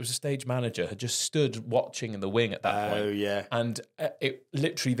remember? It was a stage manager had just stood watching in the wing at that point. Oh yeah, and it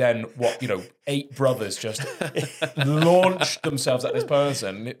literally then 8 brothers just launched themselves at this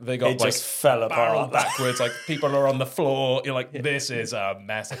person. They got just fell apart backwards. Like people are on the floor. You're like, this is a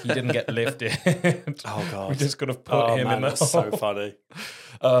mess. He didn't get lifted. Oh God. Just could have put him in the that's so funny.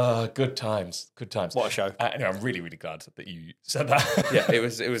 Good times. What a show. Anyway, I'm really, really glad that you said that. Yeah, it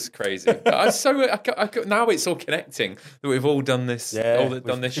was crazy. Now it's all connecting that we've all done this,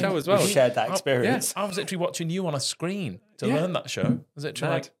 done this show as well. We shared that experience. I was literally watching you on a screen to learn that show. I was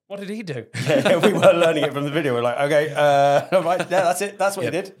literally like, what did he do? Yeah, we weren't learning it from the video. We're like, okay, right, yeah, that's it. That's what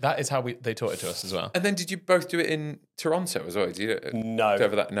he did. That is how they taught it to us as well. And then did you both do it in Toronto as well? Did you? No.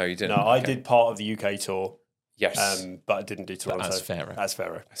 Over that? No, you didn't. No, I did part of the UK tour. Yes. But I didn't do Toronto. As Pharaoh. As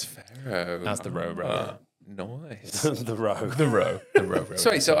Pharaoh. That's the row. Nice. The row.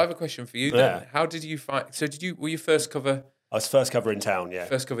 Sorry, so I have a question for you then. Yeah. How did you find... So were you first cover... I was first cover in town, yeah.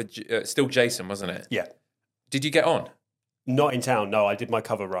 First cover, still Jason, wasn't it? Yeah. Did you get on? Not in town, no. I did my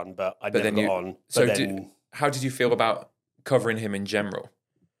cover run, but I never got on. How did you feel about covering him in general?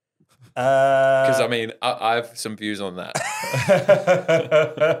 Because I have some views on that.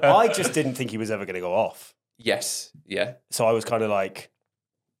 I just didn't think he was ever going to go off. Yes, yeah. So I was kind of like,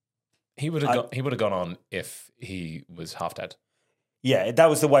 he would have gone on if he was half dead. Yeah, that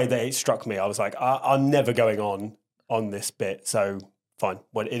was the way that it struck me. I was like, I'm never going on this bit, so fine.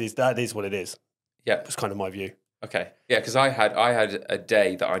 That is what it is. Yeah, that's kind of my view. Okay, yeah, because I had a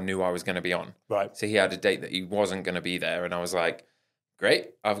day that I knew I was going to be on. Right. So he had a date that he wasn't going to be there, and I was like,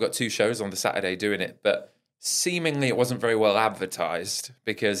 great, I've got 2 shows on the Saturday doing it. But seemingly it wasn't very well advertised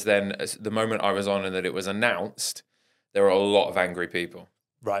because then the moment I was on and that it was announced, there were a lot of angry people.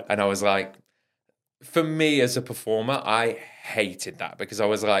 Right. And I was like, for me as a performer, I hated that because I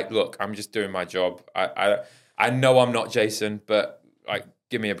was like, look, I'm just doing my job. I know I'm not Jason, but like,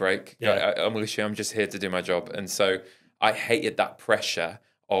 give me a break. Yeah. I'm just here to do my job. And so I hated that pressure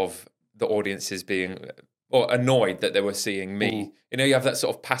of the audiences being... or annoyed that they were seeing me. Mm. You know, you have that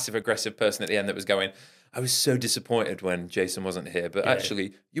sort of passive-aggressive person at the end that was going, I was so disappointed when Jason wasn't here, but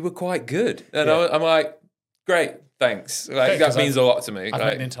actually, you were quite good. And I'm like, great, thanks. Like that means a lot to me. I've like,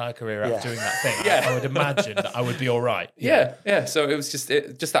 had an entire career out doing that thing. I would imagine that I would be all right. Yeah. So it was just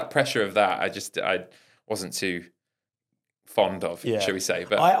that pressure of that. I wasn't too fond of, shall we say?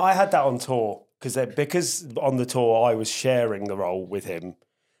 But I had that on tour because on the tour I was sharing the role with him.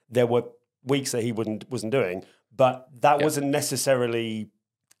 There were weeks that he wasn't doing, but that wasn't necessarily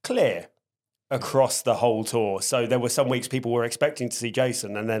clear across the whole tour. So there were some weeks people were expecting to see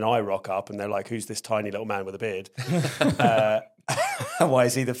Jason, and then I rock up and they're like, "Who's this tiny little man with a beard? Why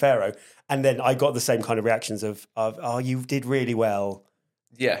is he the Pharaoh?" And then I got the same kind of reactions of "Oh, you did really well."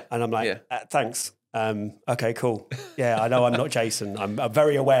 Yeah, and I'm like, "Thanks." Okay, cool. Yeah, I know I'm not Jason. I'm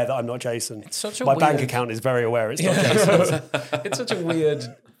very aware that I'm not Jason. My bank account is very aware it's not Jason. It's such a weird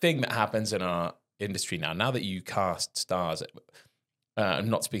thing that happens in our industry now. Now that you cast stars, I'm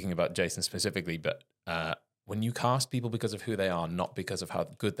not speaking about Jason specifically, but when you cast people because of who they are, not because of how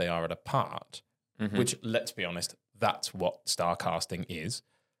good they are at a part, which, let's be honest, that's what star casting is,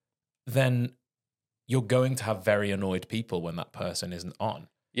 then you're going to have very annoyed people when that person isn't on.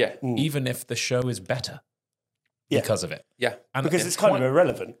 Yeah. Even if the show is better because of it. Yeah. And because it's kind of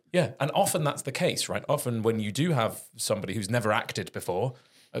irrelevant. Yeah. And often that's the case, right? Often when you do have somebody who's never acted before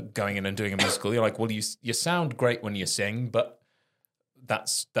going in and doing a musical, you're like, well, you sound great when you sing, but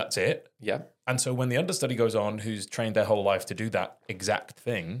that's it. Yeah. And so when the understudy goes on who's trained their whole life to do that exact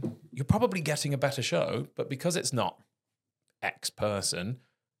thing, you're probably getting a better show, but because it's not X person,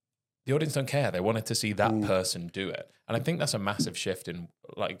 the audience don't care. They wanted to see that person do it. And I think that's a massive shift in,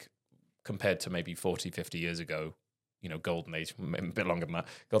 like, compared to maybe 40, 50 years ago, golden age, a bit longer than that,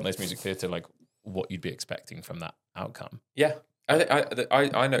 golden age music theatre, like what you'd be expecting from that outcome. Yeah.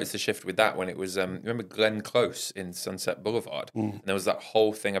 I noticed a shift with that when it was, remember Glenn Close in Sunset Boulevard? And there was that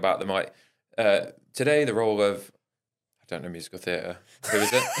whole thing about them, like, today the role of, I don't know musical theatre. Who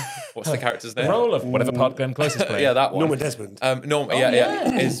is it? What's the character's name? The role of whatever part Glenn Close is playing. Yeah, that one. Norman Desmond.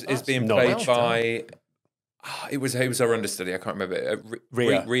 Is being played by. It was our understudy. I can't remember.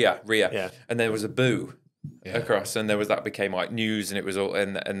 Rhea. Yeah. And there was a boo across, and there was that became like news, and it was all,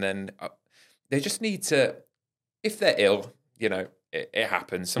 and then they just need to, if they're ill, it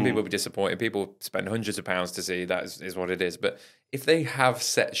happens. Some people will be disappointed. People spend hundreds of pounds to see. That is what it is. But if they have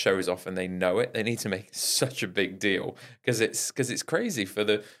set shows off and they know it, they need to make such a big deal because it's crazy for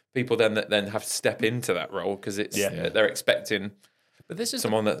the people that then have to step into that role because they're expecting. But this is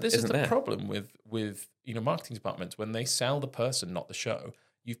someone that this isn't is the there. problem with marketing departments when they sell the person, not the show.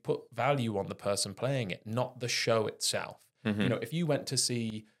 You've put value on the person playing it, not the show itself. If you went to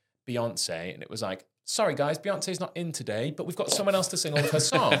see Beyonce and it was like, sorry guys, Beyonce's not in today, but we've got someone else to sing all of her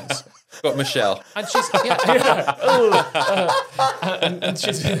songs. Got Michelle, and she's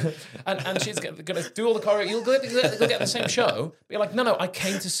and she's going to do all the choreo. You'll get the same show. But you're like, no, I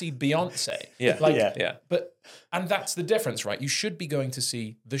came to see Beyonce. And that's the difference, right? You should be going to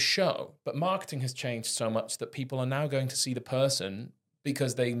see the show, but marketing has changed so much that people are now going to see the person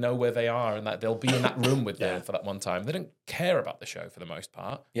because they know where they are and that they'll be in that room with them for that one time. They don't care about the show for the most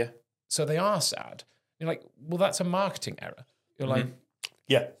part. Yeah. So they are sad. You're like, well, that's a marketing error. You're like,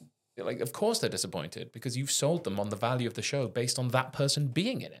 you're like, of course they're disappointed because you've sold them on the value of the show based on that person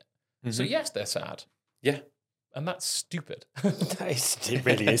being in it. So yes, they're sad. Yeah. And that's stupid. It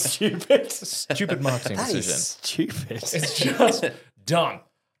really is stupid. Stupid marketing decision. Stupid. It's just dumb.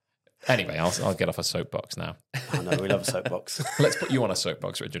 Anyway, I'll get off a soapbox now. I know, we love a soapbox. Let's put you on a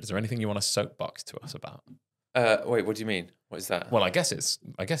soapbox, Richard. Is there anything you want to soapbox to us about? Wait, what do you mean? What is that? Well, I guess it's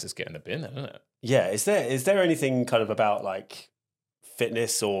getting the bin, isn't it? Yeah. Is there anything kind of about like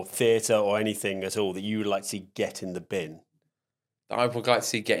fitness or theatre or anything at all that you would like to see get in the bin? I would like to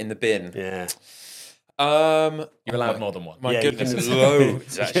see get in the bin. Yeah. You're allowed more than one. My goodness,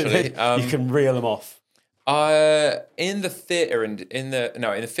 loads actually. You can reel them off. In the theatre and in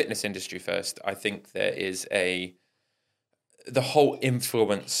the fitness industry first, I think there is the whole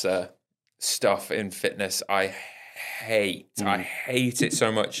influencer stuff in fitness. I hate it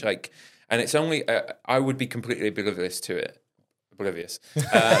so much. Like, and it's only I would be completely oblivious to it.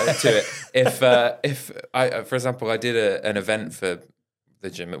 If I, for example, I did an event for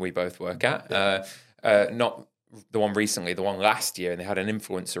the gym that we both work at. Not the one recently, the one last year, and they had an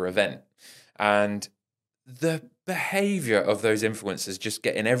influencer event, and the behavior of those influencers just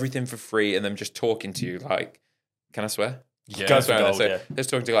getting everything for free and them just talking to you like, can I swear? Yeah, Can I swear? Just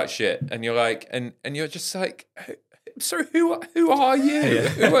talking to you like shit, and you're like, and you're just like, so who are you?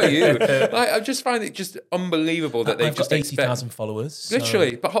 Who are you? Like, I just find it just unbelievable that they've just 80,000 followers. So.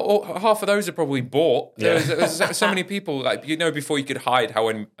 Literally, but half of those are probably bought. There's so many people, like, before you could hide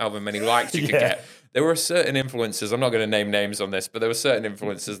however many likes you could get. there were certain influencers. I'm not going to name names on this, but there were certain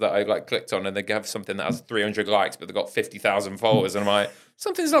influencers that I like clicked on, and they have something that has 300 likes, but they've got 50,000 followers, and I'm like,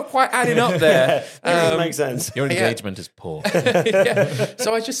 something's not quite adding up there. That makes sense. Your engagement is poor.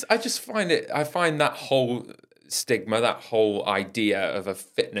 So I just find it. I find that whole stigma, that whole idea of a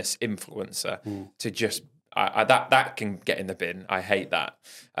fitness influencer to just that can get in the bin. I hate that.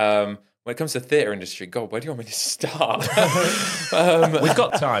 When it comes to the theatre industry, God, where do you want me to start? We've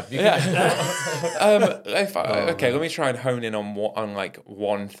got time. Okay, let me try and hone in on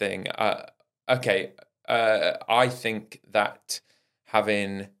one thing. I think that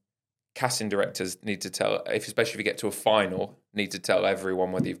having casting directors need to tell, especially if you get to a final, need to tell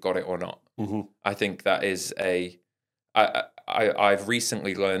everyone whether you've got it or not. Mm-hmm. I think that is I've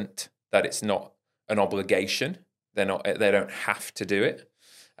recently learnt that it's not an obligation. They don't have to do it.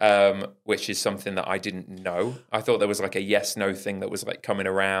 Which is something that I didn't know. I thought there was like a yes/no thing that was like coming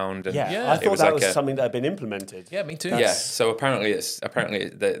around. And I thought that was something that had been implemented. Yeah, me too. Yeah, so apparently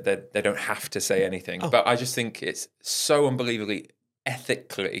they don't have to say anything. But I just think it's so unbelievably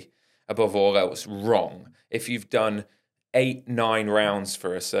ethically, above all else, wrong. If you've done 8-9 rounds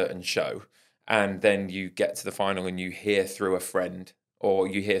for a certain show, and then you get to the final and you hear through a friend or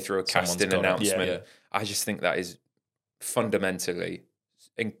you hear through a casting announcement, I just think that is fundamentally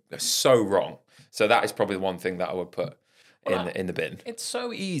so wrong. So that is probably the one thing that I would put in the bin. It's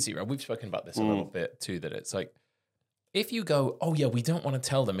so easy, right? We've spoken about this a little bit too, that it's like, if you go, oh yeah, we don't want to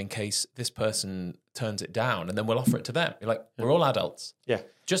tell them in case this person turns it down, and then we'll offer it to them. You're like, we're all adults. Yeah.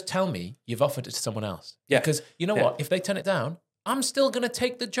 Just tell me you've offered it to someone else. Yeah. Because you know what? If they turn it down, I'm still going to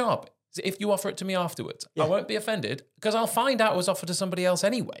take the job. If you offer it to me afterwards, I won't be offended because I'll find out it was offered to somebody else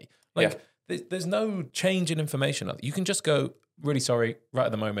anyway. Like, there's no change in information. You can just go, really sorry, right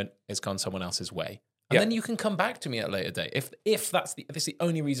at the moment, it's gone someone else's way. And then you can come back to me at a later date. If that's the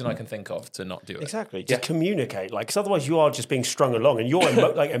only reason I can think of to not do it. Exactly. Just communicate. Like, because otherwise you are just being strung along, and you're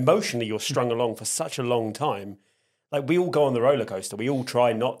emotionally you're strung along for such a long time. Like, we all go on the roller coaster. We all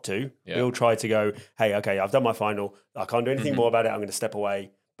try not to. Yeah. We all try to go, hey, okay, I've done my final. I can't do anything more about it. I'm going to step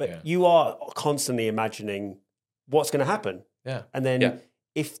away. But you are constantly imagining what's going to happen. Yeah. And then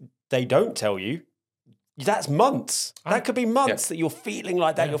if they don't tell you, that's months. That could be months that you're feeling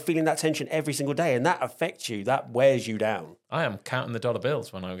like that. You're feeling that tension every single day, and that affects you. That wears you down. I am counting the dollar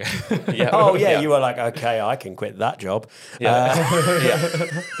bills when I go. You were like, okay, I can quit that job.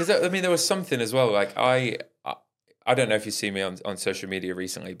 Because I mean, there was something as well. Like I don't know if you see me on social media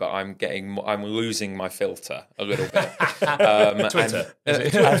recently, but I'm losing my filter a little bit. Twitter,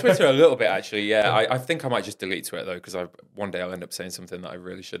 Twitter a little bit actually. Yeah, I think I might just delete Twitter though, because one day I'll end up saying something that I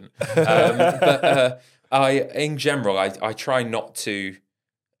really shouldn't. But in general, I try not to.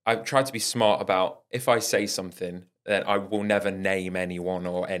 I try to be smart about if I say something, then I will never name anyone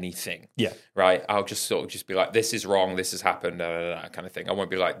or anything. Yeah. Right. I'll just sort of just be like, this is wrong. This has happened. That kind of thing. I won't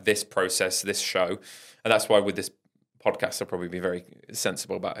be like this process, this show, and that's why with this podcast, I'll probably be very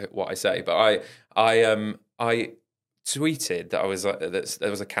sensible about what I say. But I tweeted that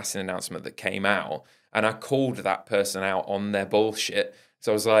there was a casting announcement that came out, and I called that person out on their bullshit.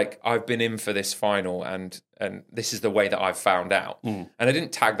 So I was like, I've been in for this final, and this is the way that I've found out. And I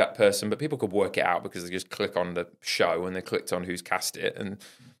didn't tag that person, but people could work it out because they just click on the show and they clicked on who's cast it, and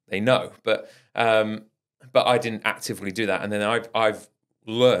they know. But I didn't actively do that. And then I've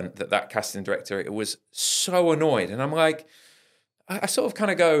learned that casting director, it was so annoyed, and I'm like, I sort of kind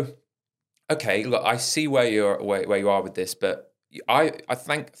of go, okay, look, I see where you are with this, but I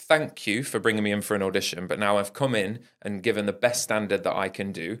thank you for bringing me in for an audition, but now I've come in and given the best standard that I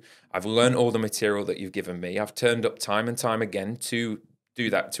can do. I've learned all the material that you've given me. I've turned up time and time again to do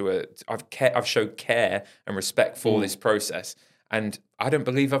that. I've showed care and respect for this process, and I don't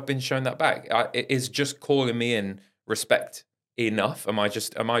believe I've been shown that back. It is just calling me in respect enough? Am I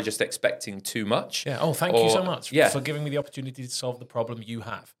just expecting too much? Yeah. Oh, thank you so much for giving me the opportunity to solve the problem you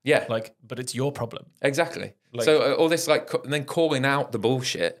have. Yeah. But it's your problem. Exactly. So all this then calling out the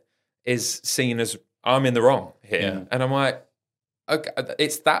bullshit is seen as I'm in the wrong here. Yeah. And I'm like, okay,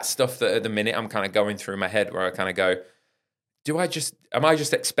 it's that stuff that at the minute I'm kind of going through my head where I kind of go, am I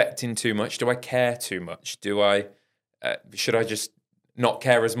just expecting too much? Do I care too much? Should I just not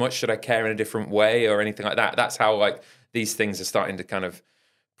care as much? Should I care in a different way or anything like that? That's how these things are starting to kind of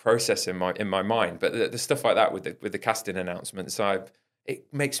process in my mind. But the stuff like that with the casting announcements, it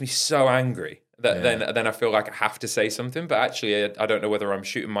makes me so angry that then I feel like I have to say something. But actually, I don't know whether I'm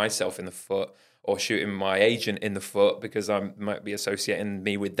shooting myself in the foot or shooting my agent in the foot because I might be associating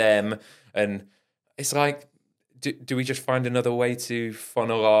me with them. And it's like, do we just find another way to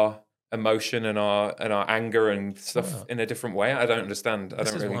funnel our emotion and our anger and stuff in a different way? I don't understand.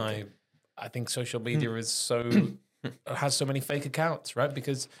 This is why I think social media is has so many fake accounts, right?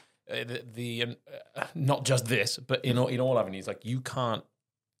 Because not just this, but in all avenues, like you can't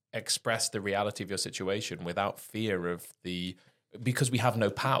express the reality of your situation without fear of because we have no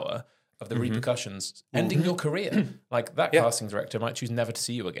power of the repercussions ending your career. Like that casting director might choose never to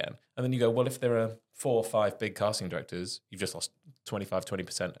see you again. And then you go, well, if there are 4 or 5 big casting directors, you've just lost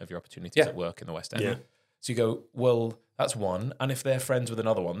 20% of your opportunities at work in the West End. Yeah. So you go, well, that's one. And if they're friends with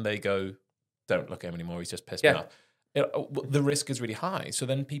another one, they go, don't look at him anymore. He's just pissed me off. The risk is really high. So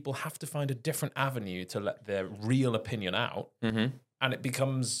then people have to find a different avenue to let their real opinion out. And it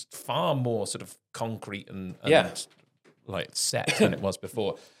becomes far more sort of concrete and like set than it was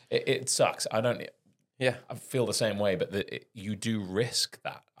before. It sucks. I feel the same way, but you do risk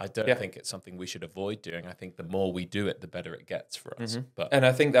that. I don't think it's something we should avoid doing. I think the more we do it, the better it gets for us. And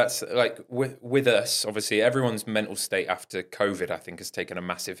I think that's like with us, obviously, everyone's mental state after COVID, I think, has taken a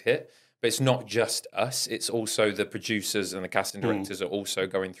massive hit. But it's not just us. It's also the producers and the casting directors are also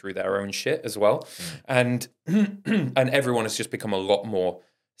going through their own shit as well. And everyone has just become a lot more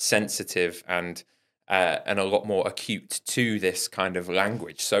sensitive and a lot more acute to this kind of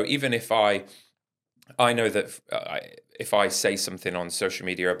language. So even if I know that if I say something on social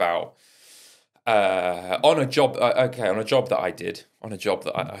media about on a job that I did, on a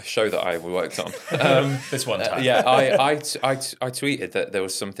show that I worked on, this one time, I tweeted that there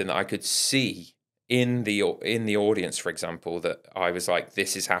was something that I could see in the audience, for example, that I was like,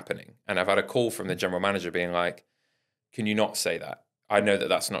 this is happening, and I've had a call from the general manager being like, can you not say that? I know that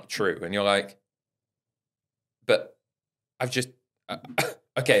that's not true, and you're like, but I've just.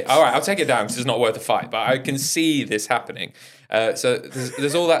 Okay, all right, I'll take it down because it's not worth a fight, but I can see this happening. So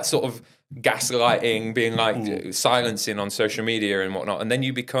there's all that sort of gaslighting, being like silencing on social media and whatnot, and then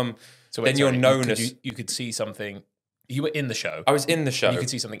you become. So then you're known as you could see something. You were in the show. I was in the show. And you could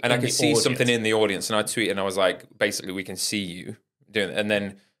see something, and I could see something in the audience, and I tweeted, and I was like, basically, we can see you doing it. And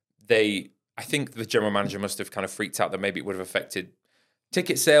then I think the general manager must have kind of freaked out that maybe it would have affected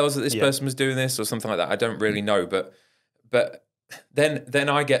ticket sales that this person was doing this or something like that. I don't really know, but. Then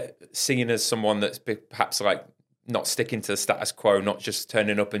I get seen as someone that's perhaps like not sticking to the status quo, not just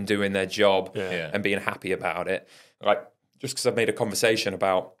turning up and doing their job and being happy about it. Like just because I've made a conversation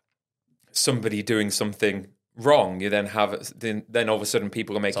about somebody doing something wrong, you then all of a sudden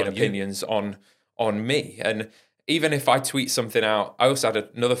people are making opinions on me. And even if I tweet something out, I also had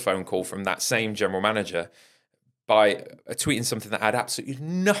another phone call from that same general manager by tweeting something that had absolutely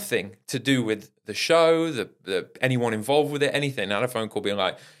nothing to do with the show, the anyone involved with it, anything. I had a phone call being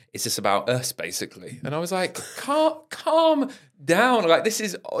like, "Is this about us?" basically, and I was like, "Calm down! Like this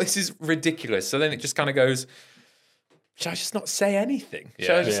is ridiculous." So then it just kind of goes, "Should I just not say anything?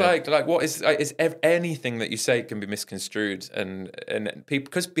 Should I just like what is anything that you say can be misconstrued?" And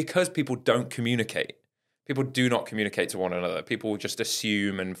people because people don't communicate, people do not communicate to one another. People will just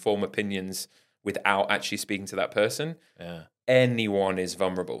assume and form opinions without actually speaking to that person. Yeah. Anyone is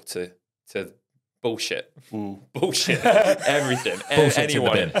vulnerable to bullshit. Bullshit. Everything.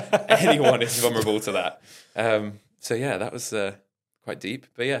 Anyone is vulnerable to that. So yeah, that was quite deep.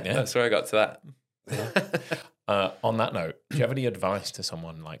 But yeah, that's where I got to that. On that note, do you have any advice to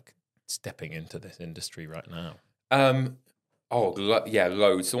someone like stepping into this industry right now?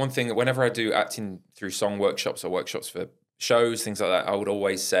 Loads. The one thing that whenever I do acting through song workshops or workshops for shows, things like that, I would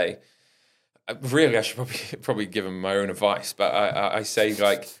always say, really, I should probably give them my own advice, but I say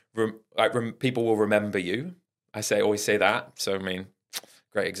people will remember you. I always say that. So I mean,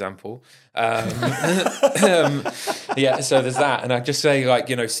 great example. So there's that, and I just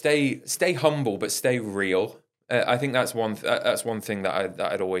say stay humble, but stay real. I think that's one thing that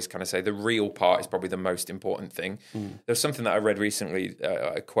I'd always kind of say. The real part is probably the most important thing. There's something that I read recently,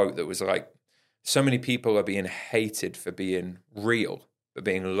 a quote that was like, "So many people are being hated for being real, but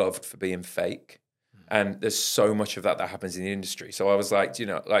being loved for being fake." And there's so much of that happens in the industry. So I was like,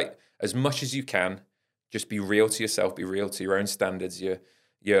 as much as you can, just be real to yourself, be real to your own standards,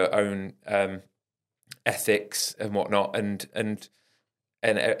 your own ethics and whatnot. And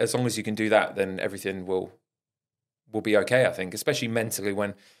as long as you can do that, then everything will be okay, I think, especially mentally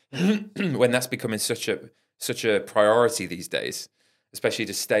when when that's becoming such a priority these days, especially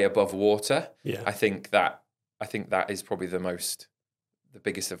to stay above water. Yeah. I think that is probably the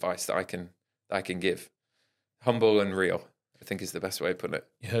biggest advice that I can give. Humble and real, I think, is the best way of putting it.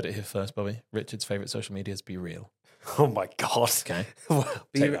 You heard it here first, Bobby. Richard's favourite social media is be real. Oh my God. Okay.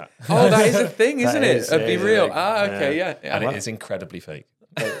 Take that. Oh, that is a thing, isn't it? Be real. Okay, yeah. And it is incredibly fake.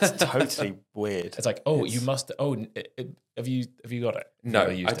 It's totally weird. It's like, you must. Have you got it? No,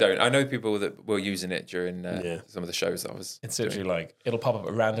 I don't. I know people that were using it during some of the shows that I was. It's literally like it'll pop up at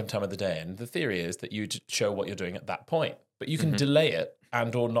a random time of the day, and the theory is that you show what you're doing at that point, but you can delay it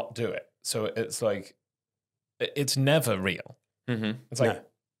and or not do it. So it's like it's never real. It's like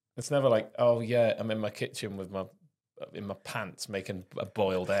it's never like, oh yeah, I'm in my kitchen with in my pants making a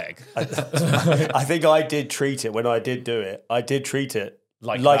boiled egg. I think I did treat it when I did do it. I did treat it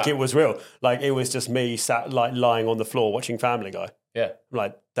like it was real. Like it was just me sat like lying on the floor watching Family Guy. Yeah,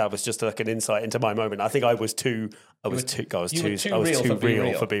 like that was just like an insight into my moment. I think I was too real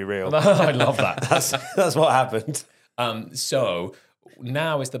for be real. I love that. That's what happened. So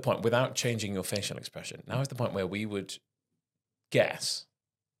now is the point, without changing your facial expression, now is the point where we would guess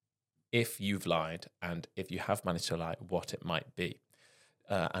if you've lied and if you have managed to lie, what it might be.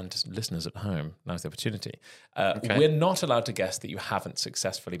 And listeners at home, now's the opportunity. We're not allowed to guess that you haven't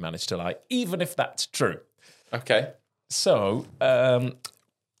successfully managed to lie, even if that's true. Okay. So,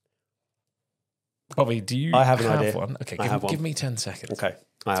 Bobby, do you I have an idea. one? Okay, give me 10 seconds. Okay,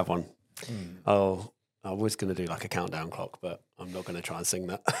 I have one. Oh, I was going to do like a countdown clock, but I'm not going to try and sing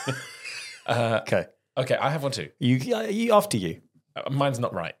that. Okay, I have one too. You after you. Mine's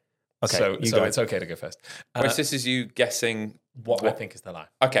not right. Okay, so it's okay to go first. This is you guessing what I think is the lie.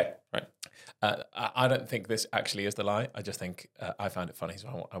 Okay, right. I don't think this actually is the lie. I just think I found it funny,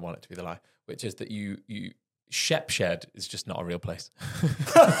 so I want it to be the lie, which is that you Shepshed is just not a real place.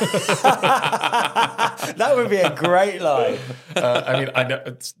 That would be a great lie. I mean, I know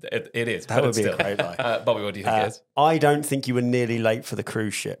it is. That would be a great lie. Bobby, what do you think it is? I don't think you were nearly late for the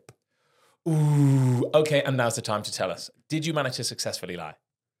cruise ship. Ooh, okay, and now's the time to tell us. Did you manage to successfully lie?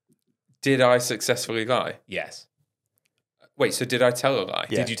 Did I successfully lie? Yes. Wait, so did I tell a lie?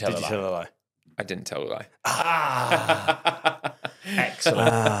 Yeah. Did you tell a lie? I didn't tell a lie.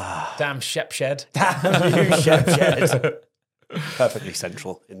 Excellent. Damn Shepshed. Damn you, Shepshed. Perfectly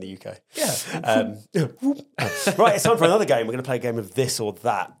central in the UK. Yeah. Right, it's time for another game. We're going to play a game of this or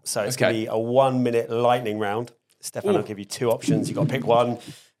that. So it's going to be a 1 minute lightning round. Stefan, I'll give you two options. You've got to pick one.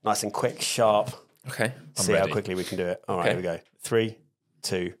 Nice and quick, sharp. Okay. See how quickly we can do it. All right, here we go. 3,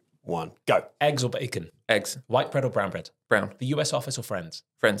 2, 1, go. Eggs or bacon? Eggs. White bread or brown bread? Brown. The US office or Friends?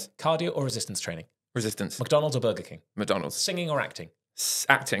 Friends. Cardio or resistance training? Resistance. McDonald's or Burger King? McDonald's. Singing or acting?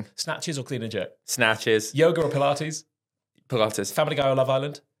 Acting. Snatches or clean and jerk? Snatches. Yoga or Pilates? Pilates. Family Guy or Love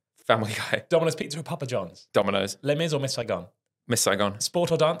Island? Family Guy. Domino's Pizza or Papa John's? Domino's. Les Mis or Miss Saigon? Miss Saigon.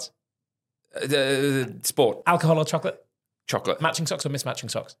 Sport or dance? Sport. Alcohol or chocolate? Chocolate. Matching socks or mismatching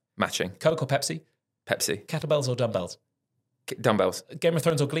socks? Matching. Coke or Pepsi? Pepsi. Kettlebells or dumbbells? Dumbbells. Game of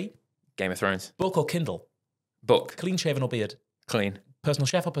Thrones or Glee? Game of Thrones. Book or Kindle? Book. Clean shaven or beard? Clean. Personal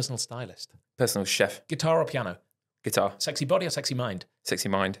chef or personal stylist? Personal chef. Guitar or piano? Guitar. Sexy body or sexy mind? Sexy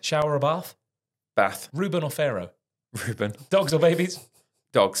mind. Shower or bath? Bath. Reuben or Pharaoh? Reuben. Dogs or babies?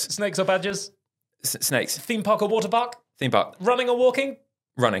 Dogs. Snakes or badgers? Snakes. Theme park or water park? Theme park. Running or walking?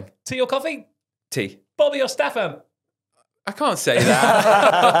 Running. Tea or coffee? Tea. Bobby or Stefan? I can't say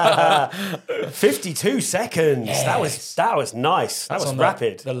that. 52 seconds. Yes. That was nice. That was on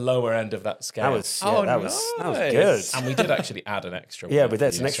rapid. The lower end of that scale. That was good. And we did actually add an extra one. Yeah, but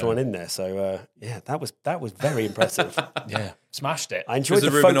there's an extra one in there. So that was very impressive. Yeah, smashed it. I enjoyed was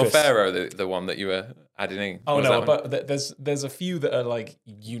the Reuben or focus. Pharaoh the one that you were adding in? Oh no, but there's a few that are like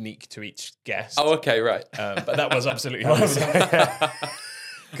unique to each guest. Oh, okay, right. But that was absolutely one of them.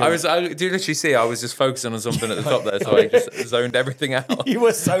 I do you literally see I was just focusing on something at the top there, so I just zoned everything out. You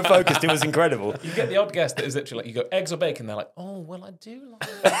were so focused, it was incredible. You get the odd guest that is literally like, you go, eggs or bacon? They're like, oh, well, I do like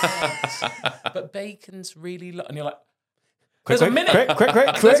eggs, but bacon's really and you're like, there's a minute. Quick.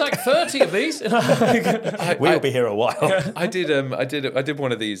 There's like 30 of these. We'll be here a while. I did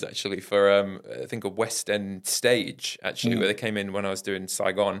one of these actually for I think a West End stage actually, where they came in when I was doing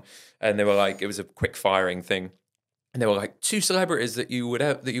Saigon, and they were like, it was a quick firing thing. And they were like, 2 celebrities that you'd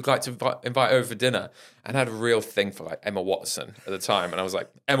like to invite over for dinner. And I had a real thing for like Emma Watson at the time. And I was like,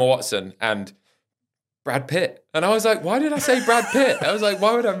 Emma Watson and Brad Pitt. And I was like, why did I say Brad Pitt? I was like,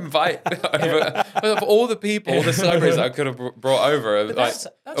 why would I invite over of all the people, all the celebrities that I could have brought over? Like that's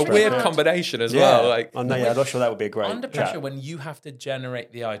a weird combination as well. Like, I'm not sure that would be a great under pressure chat. when you have to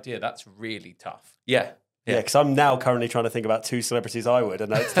generate the idea. That's really tough. yeah. Yeah, because I'm now currently trying to think about 2 celebrities I would,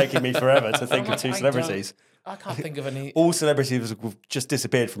 and it's taking me forever to think of 2 celebrities. I can't think of any. All celebrities have just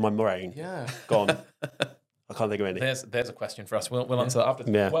disappeared from my brain. Yeah. Gone. I can't think of any. There's a question for us. We'll answer that after.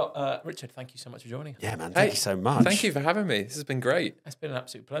 Yeah. Well, Richard, thank you so much for joining us. Yeah, man. Thank you so much. Thank you for having me. This has been great. It's been an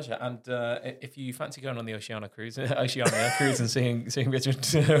absolute pleasure. And if you fancy going on the Oceania cruise and seeing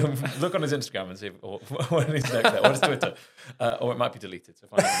Richard, look on his Instagram and see what is next there. What is Twitter? Or it might be deleted. So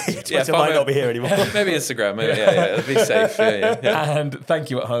find it. Twitter might not be here anymore. Maybe Instagram. Yeah. It'll be safe. Yeah. And thank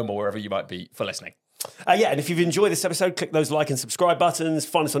you at home or wherever you might be for listening. And if you've enjoyed this episode, click those like and subscribe buttons.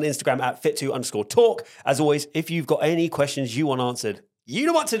 Find us on Instagram at fit2_talk. As always, if you've got any questions you want answered, you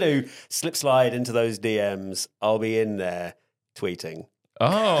know what to do. Slip slide into those DMs. I'll be in there tweeting.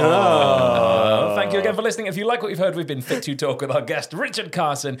 Thank you again for listening. If you like what you've heard, we've been Fit to Talk with our guest, Richard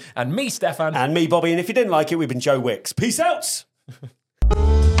Carson, and me, Stefan. And me, Bobby. And if you didn't like it, we've been Joe Wicks. Peace out.